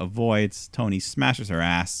Saraya avoids. Toni smashes her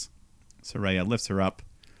ass. Saraya lifts her up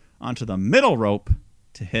onto the middle rope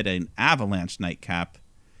to hit an avalanche nightcap.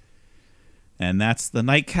 And that's the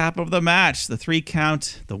nightcap of the match. The 3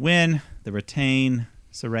 count, the win, the retain,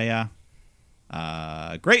 Saraya.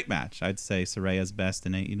 Great match. I'd say Saraya's best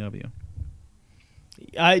in AEW.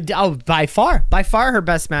 By far her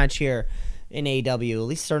best match here in AEW. At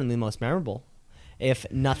least certainly the most memorable. if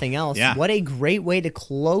nothing else. Yeah. What a great way to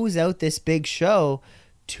close out this big show.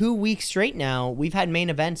 2 weeks straight now, we've had main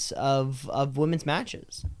events of women's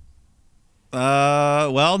matches.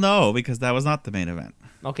 Well, no, because that was not the main event.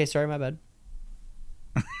 Okay, sorry, my bad.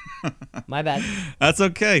 My bad. That's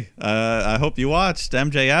okay. I hope you watched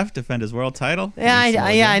MJF defend his world title. Yeah,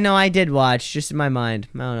 I know I did watch, just in my mind.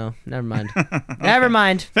 I don't know. Never mind. Never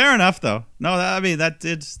mind. Fair enough, though. No,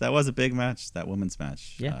 that was a big match. That women's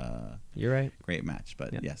match. Yeah, you're right. Great match.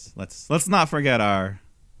 But Yeah. yes, let's not forget our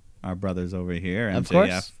brothers over here. MJF. Of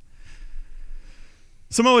course.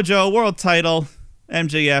 Samoa Joe world title.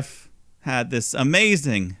 MJF had this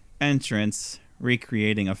amazing entrance,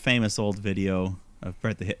 recreating a famous old video of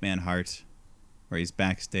Bret the Hitman Hart, where he's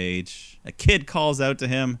backstage. A kid calls out to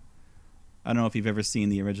him. I don't know if you've ever seen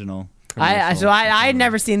the original commercial. I had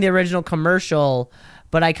never seen the original commercial,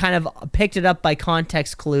 but I kind of picked it up by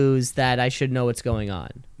context clues that I should know what's going on.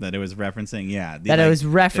 That it was referencing, yeah. It was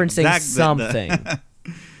referencing something.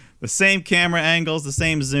 The same camera angles, the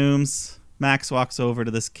same zooms. Max walks over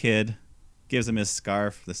to this kid, gives him his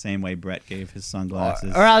scarf the same way Bret gave his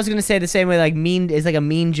sunglasses. Or I was gonna say the same way, like it's like a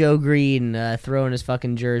Mean Joe Green throwing his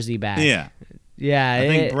fucking jersey back. Yeah. Yeah. I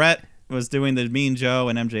think Bret was doing the Mean Joe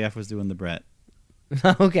and MJF was doing the Bret.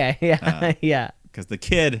 Okay. Yeah. Yeah. Because the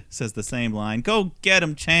kid says the same line, "Go get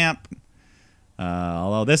him, champ."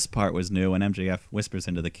 Although this part was new, when MJF whispers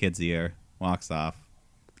into the kid's ear, walks off.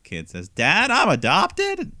 The kid says, "Dad, I'm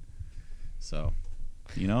adopted." So,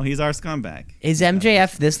 he's our scumbag. Is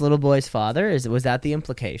MJF this little boy's father? Was that the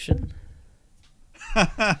implication?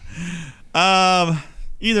 Either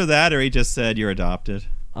that or he just said you're adopted.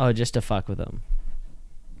 Oh, just to fuck with him.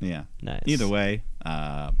 Yeah. Nice. Either way,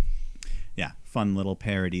 fun little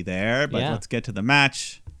parody there. But Yeah. let's get to the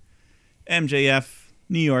match. MJF,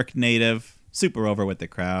 New York native, super over with the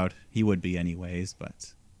crowd. He would be anyways,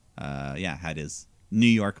 but had his New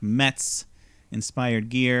York Mets inspired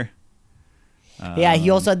gear. Yeah, he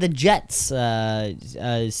also had the Jets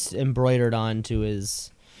embroidered onto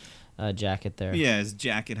his jacket there. Yeah, his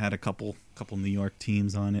jacket had a couple New York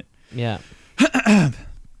teams on it. Yeah.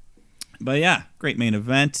 But yeah, great main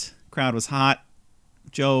event. Crowd was hot.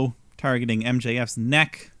 Joe targeting MJF's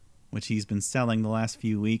neck, which he's been selling the last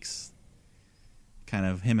few weeks. Kind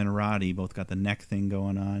of him and Roddy both got the neck thing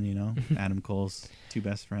going on, Adam Cole's two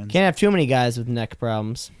best friends. Can't have too many guys with neck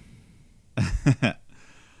problems.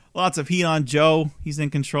 Lots of heat on Joe. He's in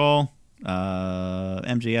control.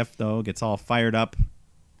 MJF, though, gets all fired up.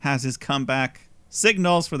 Has his comeback.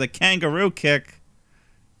 Signals for the kangaroo kick.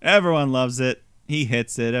 Everyone loves it. He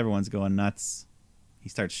hits it. Everyone's going nuts. He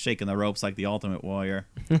starts shaking the ropes like the Ultimate Warrior.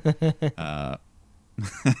 A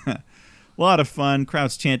lot of fun.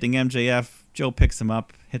 Crowd's chanting MJF. Joe picks him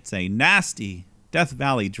up. Hits a nasty Death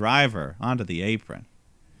Valley driver onto the apron.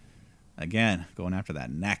 Again, going after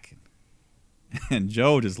that neck. And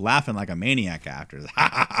Joe just laughing like a maniac after.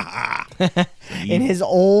 In his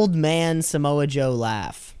old man Samoa Joe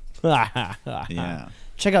laugh. Yeah.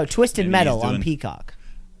 Check out Twisted Maybe Metal he's on doing- Peacock.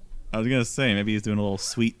 I was going to say, maybe he's doing a little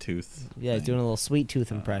sweet tooth. Yeah, he's doing a little Sweet Tooth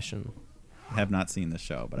impression. I have not seen the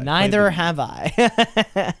show, but Neither have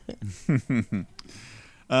I.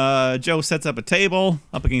 Joe sets up a table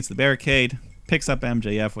up against the barricade, picks up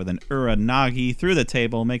MJF with an Uranagi through the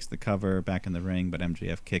table, makes the cover back in the ring, but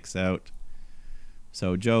MJF kicks out.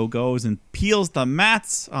 So Joe goes and peels the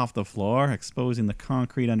mats off the floor, exposing the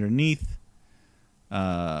concrete underneath.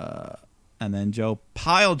 And then Joe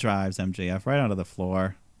pile drives MJF right onto the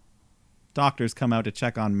floor. Doctors come out to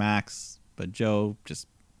check on Max, but Joe just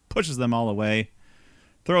pushes them all away.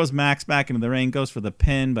 Throws Max back into the ring, goes for the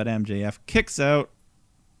pin, but MJF kicks out.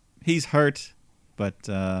 He's hurt, but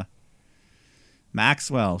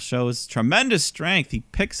Maxwell shows tremendous strength. He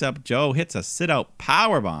picks up Joe, hits a sit-out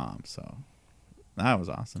powerbomb. So that was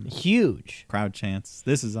awesome. Huge. Crowd chants,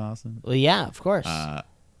 "This is awesome." Well, yeah, of course.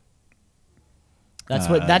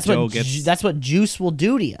 That's Joe what juice will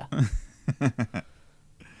do to you.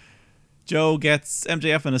 Joe gets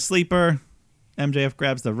MJF in a sleeper. MJF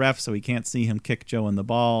grabs the ref so he can't see him kick Joe in the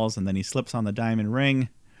balls, and then he slips on the diamond ring.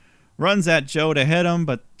 Runs at Joe to hit him,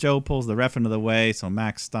 but Joe pulls the ref into the way, so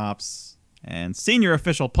Max stops. And senior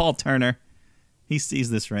official Paul Turner, he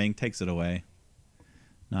sees this ring, takes it away.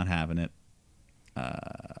 Not having it.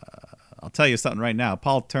 I'll tell you something right now.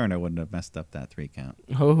 Paul Turner wouldn't have messed up that 3 count.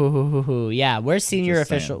 Yeah, where's senior Just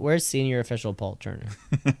saying. official? Where's senior official Paul Turner?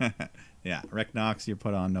 Yeah, Rick Knox, you're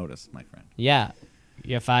put on notice, my friend. Yeah,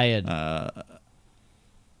 you're fired.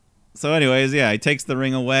 So anyways, yeah, he takes the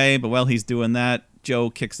ring away, but while he's doing that,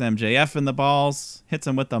 Joe kicks MJF in the balls, hits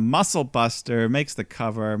him with the muscle buster, makes the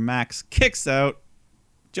cover. Max kicks out.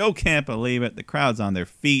 Joe can't believe it. The crowd's on their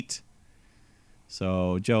feet.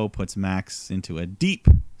 So Joe puts Max into a deep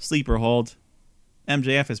sleeper hold.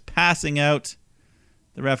 MJF is passing out.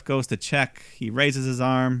 The ref goes to check. He raises his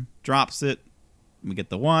arm, drops it. We get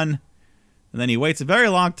the 1. And then he waits a very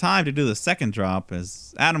long time to do the second drop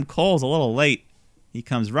as Adam Cole's a little late. He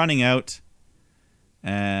comes running out.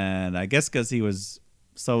 And I guess because he was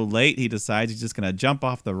so late, he decides he's just going to jump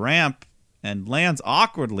off the ramp and lands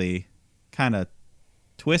awkwardly. Kind of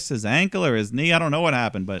twists his ankle or his knee. I don't know what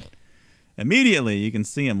happened, but immediately you can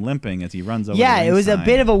see him limping as he runs over. Yeah, the it was a sign.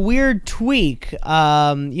 bit of a weird tweak.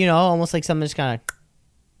 Almost like something just kind of.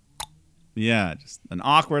 Yeah, just an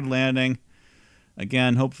awkward landing.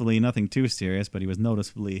 Again, hopefully nothing too serious, but he was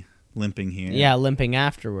noticeably limping here. Yeah, limping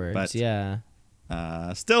afterwards. But, yeah.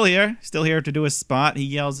 Still here to do his spot. He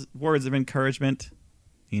yells words of encouragement.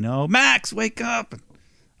 Max, wake up.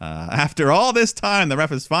 After all this time, the ref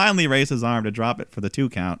has finally raised his arm to drop it for the 2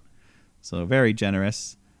 count. So very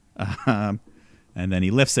generous. And then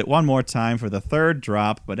he lifts it one more time for the 3rd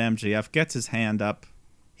drop, but MJF gets his hand up.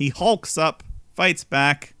 He hulks up, fights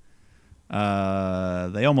back.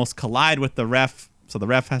 They almost collide with the ref, so the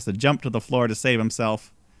ref has to jump to the floor to save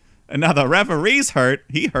himself. And now the referee's hurt.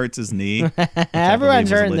 He hurts his knee. Everyone's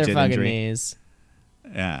hurting their fucking knees.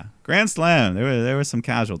 Yeah. Grand Slam. There were some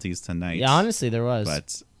casualties tonight. Yeah, honestly, there was.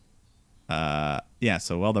 But,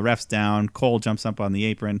 so while the ref's down, Cole jumps up on the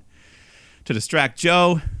apron to distract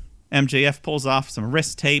Joe. MJF pulls off some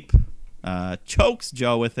wrist tape, chokes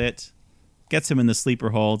Joe with it, gets him in the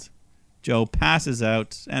sleeper hold. Joe passes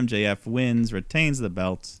out. MJF wins, retains the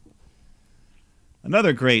belt.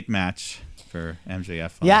 Another great match for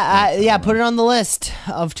MJF. Put it on the list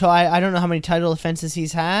of. I don't know how many title defenses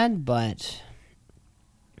he's had, but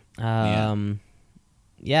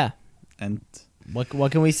yeah. And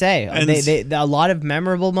what can we say? They a lot of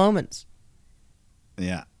memorable moments.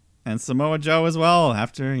 Yeah, and Samoa Joe as well.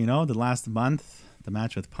 After the last month, the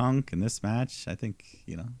match with Punk and this match, I think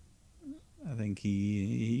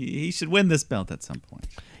he should win this belt at some point.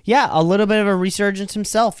 Yeah, a little bit of a resurgence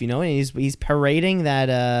himself, and he's parading that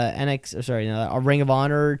a Ring of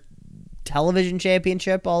Honor television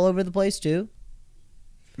championship all over the place too.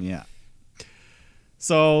 Yeah.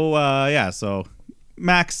 So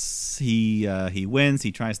Max he wins.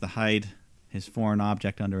 He tries to hide his foreign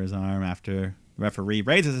object under his arm after the referee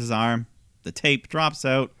raises his arm. The tape drops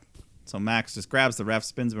out. So Max just grabs the ref,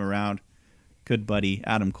 spins him around. Good buddy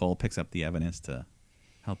Adam Cole picks up the evidence to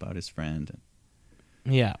help out his friend.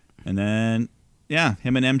 Yeah. And then,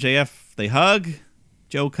 him and MJF, they hug.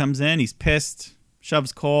 Joe comes in. He's pissed.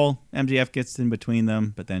 Shoves Cole. MJF gets in between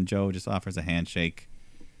them. But then Joe just offers a handshake.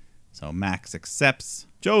 So Max accepts.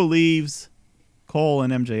 Joe leaves. Cole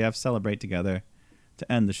and MJF celebrate together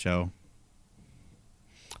to end the show.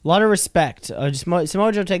 A lot of respect.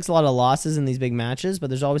 Samoa Joe takes a lot of losses in these big matches, but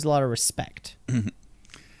there's always a lot of respect.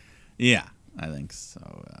 Yeah, I think so.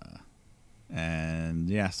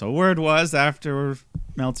 So word was after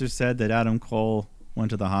Meltzer said that Adam Cole went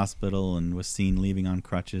to the hospital and was seen leaving on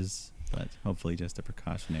crutches, but hopefully just a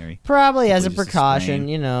precautionary. Probably as a precaution,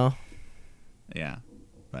 Yeah.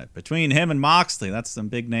 But between him and Moxley, that's some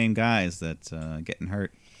big name guys that getting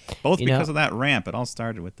hurt. Both because of that ramp. It all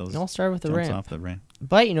started with those. It all started with the ramp. Off the ramp.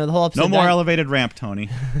 But the whole episode. No more elevated ramp, Tony.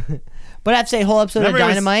 But I have to say, whole episode of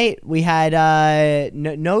Dynamite, we had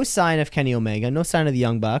no sign of Kenny Omega, no sign of the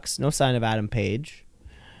Young Bucks, no sign of Adam Page.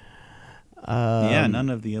 None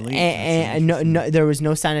of the Elite. And there was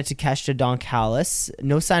no sign of Takeshita Don Callis,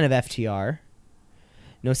 no sign of FTR.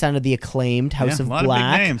 No sign of the Acclaimed House of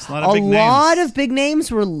Black. A lot of big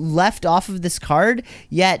names were left off of this card,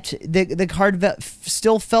 yet the card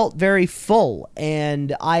still felt very full,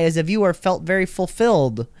 and I, as a viewer, felt very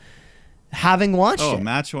fulfilled having watched it.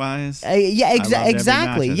 Match-wise?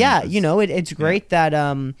 Exactly. Yeah, it's great that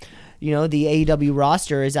the AEW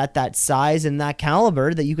roster is at that size and that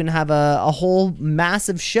caliber that you can have a whole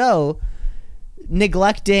massive show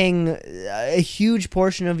neglecting a huge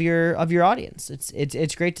portion of your audience.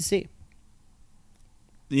 It's great to see.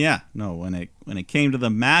 Yeah, no, when it came to the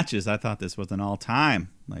matches, I thought this was an all-time,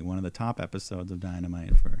 like one of the top episodes of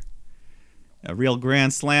Dynamite, for a real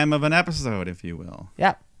grand slam of an episode, if you will.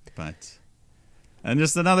 Yeah. And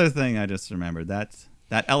just another thing I just remembered, that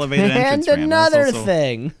elevated entrance ramp. And another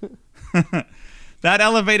thing. That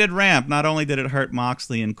elevated ramp, not only did it hurt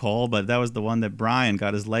Moxley and Cole, but that was the one that Bryan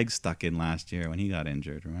got his leg stuck in last year when he got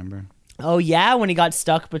injured, remember? Oh, yeah, when he got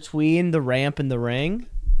stuck between the ramp and the ring?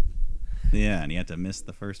 Yeah, and he had to miss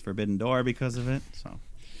the first Forbidden Door because of it. So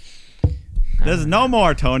there's no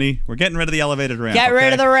more, Tony. We're getting rid of the elevated ramp. Get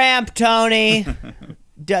rid of the ramp, Tony.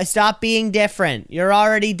 Stop being different. You're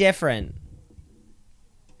already different.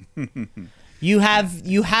 You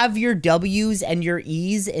have your W's and your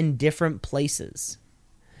E's in different places.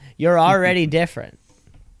 You're already different.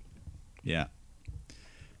 Yeah.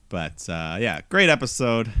 But, great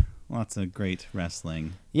episode. Lots of great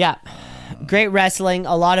wrestling. Yeah. Great wrestling,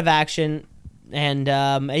 a lot of action, and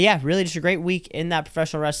really just a great week in that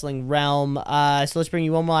professional wrestling realm. So let's bring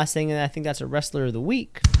you one more last thing, and I think that's a Wrestler of the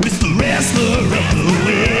Week. It's the Wrestler of the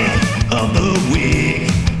Week, of the Week.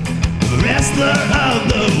 Wrestler of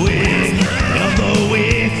the Week, of the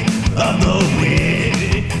Week, of the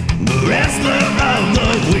Week. The Wrestler of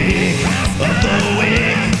the Week, of the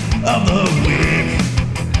Week, of the Week.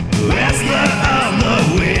 The Wrestler of the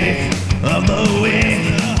Week, of the Week,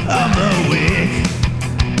 of the Week.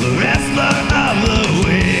 The Wrestler of the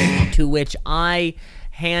Week. To which I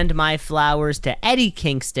hand my flowers to Eddie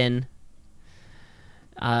Kingston.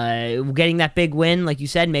 Getting that big win, like you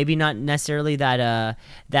said, maybe not necessarily that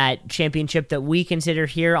championship that we consider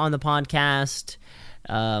here on the podcast,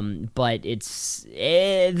 but it's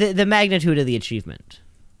the magnitude of the achievement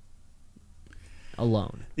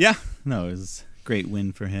alone. Yeah, no, it was a great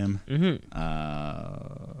win for him. Mm-hmm.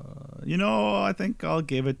 I think I'll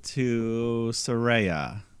give it to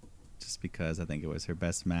Saraya, just because I think it was her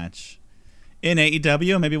best match in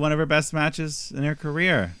AEW, maybe one of her best matches in her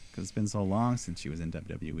career, because it's been so long since she was in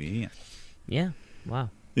WWE. Yeah,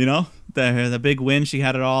 wow. The big win, she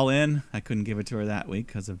had it all in. I couldn't give it to her that week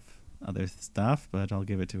because of other stuff, but I'll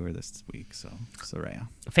give it to her this week. So Saraya.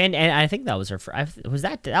 And I think that was her.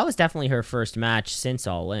 That was definitely her first match since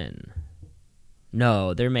All In.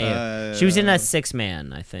 No, there may have. She was in a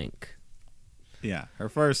 6-man, I think. Yeah, her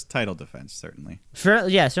first title defense, certainly.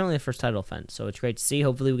 Certainly the first title defense. So it's great to see.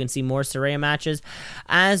 Hopefully we can see more Saraya matches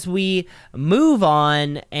as we move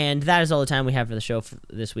on. And that is all the time we have for the show for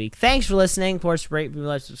this week. Thanks for listening. Of course, rate, review,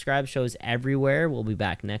 like, subscribe. Shows everywhere. We'll be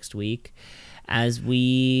back next week as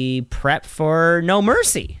we prep for No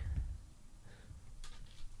Mercy.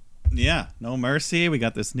 Yeah, No Mercy. We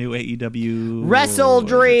got this new AEW Wrestle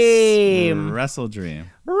Dream. Wrestle Dream.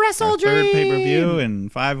 Wrestle Our Dream. third pay-per-view in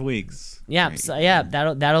 5 weeks. Yeah,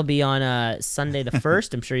 that'll be on Sunday the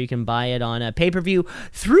 1st. I'm sure you can buy it on a pay-per-view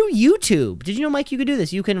through YouTube. Did you know, Mike, you could do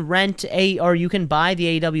this? You can you can buy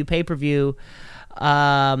the AEW pay-per-view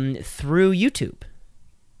through YouTube.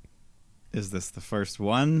 Is this the first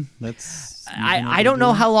one? I don't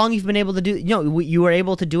know how long you've been able to do. You were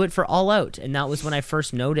able to do it for All Out, and that was when I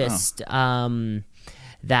first noticed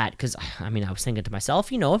that. Because I was thinking to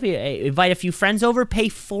myself, if you invite a few friends over, pay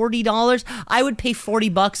 $40. I would pay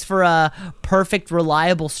 $40 for a perfect,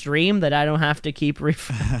 reliable stream that I don't have to keep I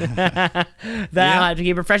have to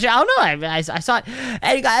keep refreshing. I don't know. I saw it.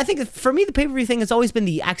 And I think for me, the pay-per-view thing has always been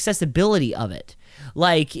the accessibility of it.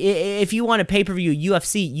 Like, if you want to pay-per-view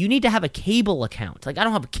UFC, you need to have a cable account. Like, I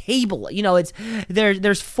don't have a cable.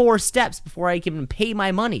 There's 4 steps before I can pay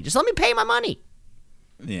my money. Just let me pay my money.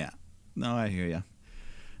 Yeah. No, I hear you.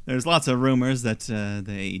 There's lots of rumors that the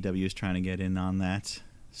AEW is trying to get in on that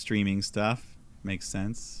streaming stuff. Makes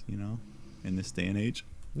sense, in this day and age.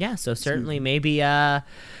 Yeah, so certainly maybe I'll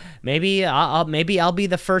be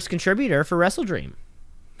the first contributor for Wrestle Dream.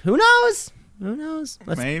 Who knows? Who knows?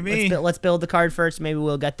 Let's build the card first. Maybe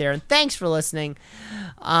we'll get there. And thanks for listening,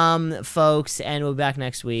 folks. And we'll be back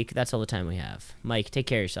next week. That's all the time we have. Mike, take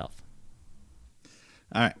care of yourself.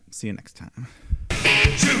 All right. See you next time.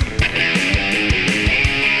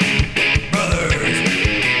 Brother.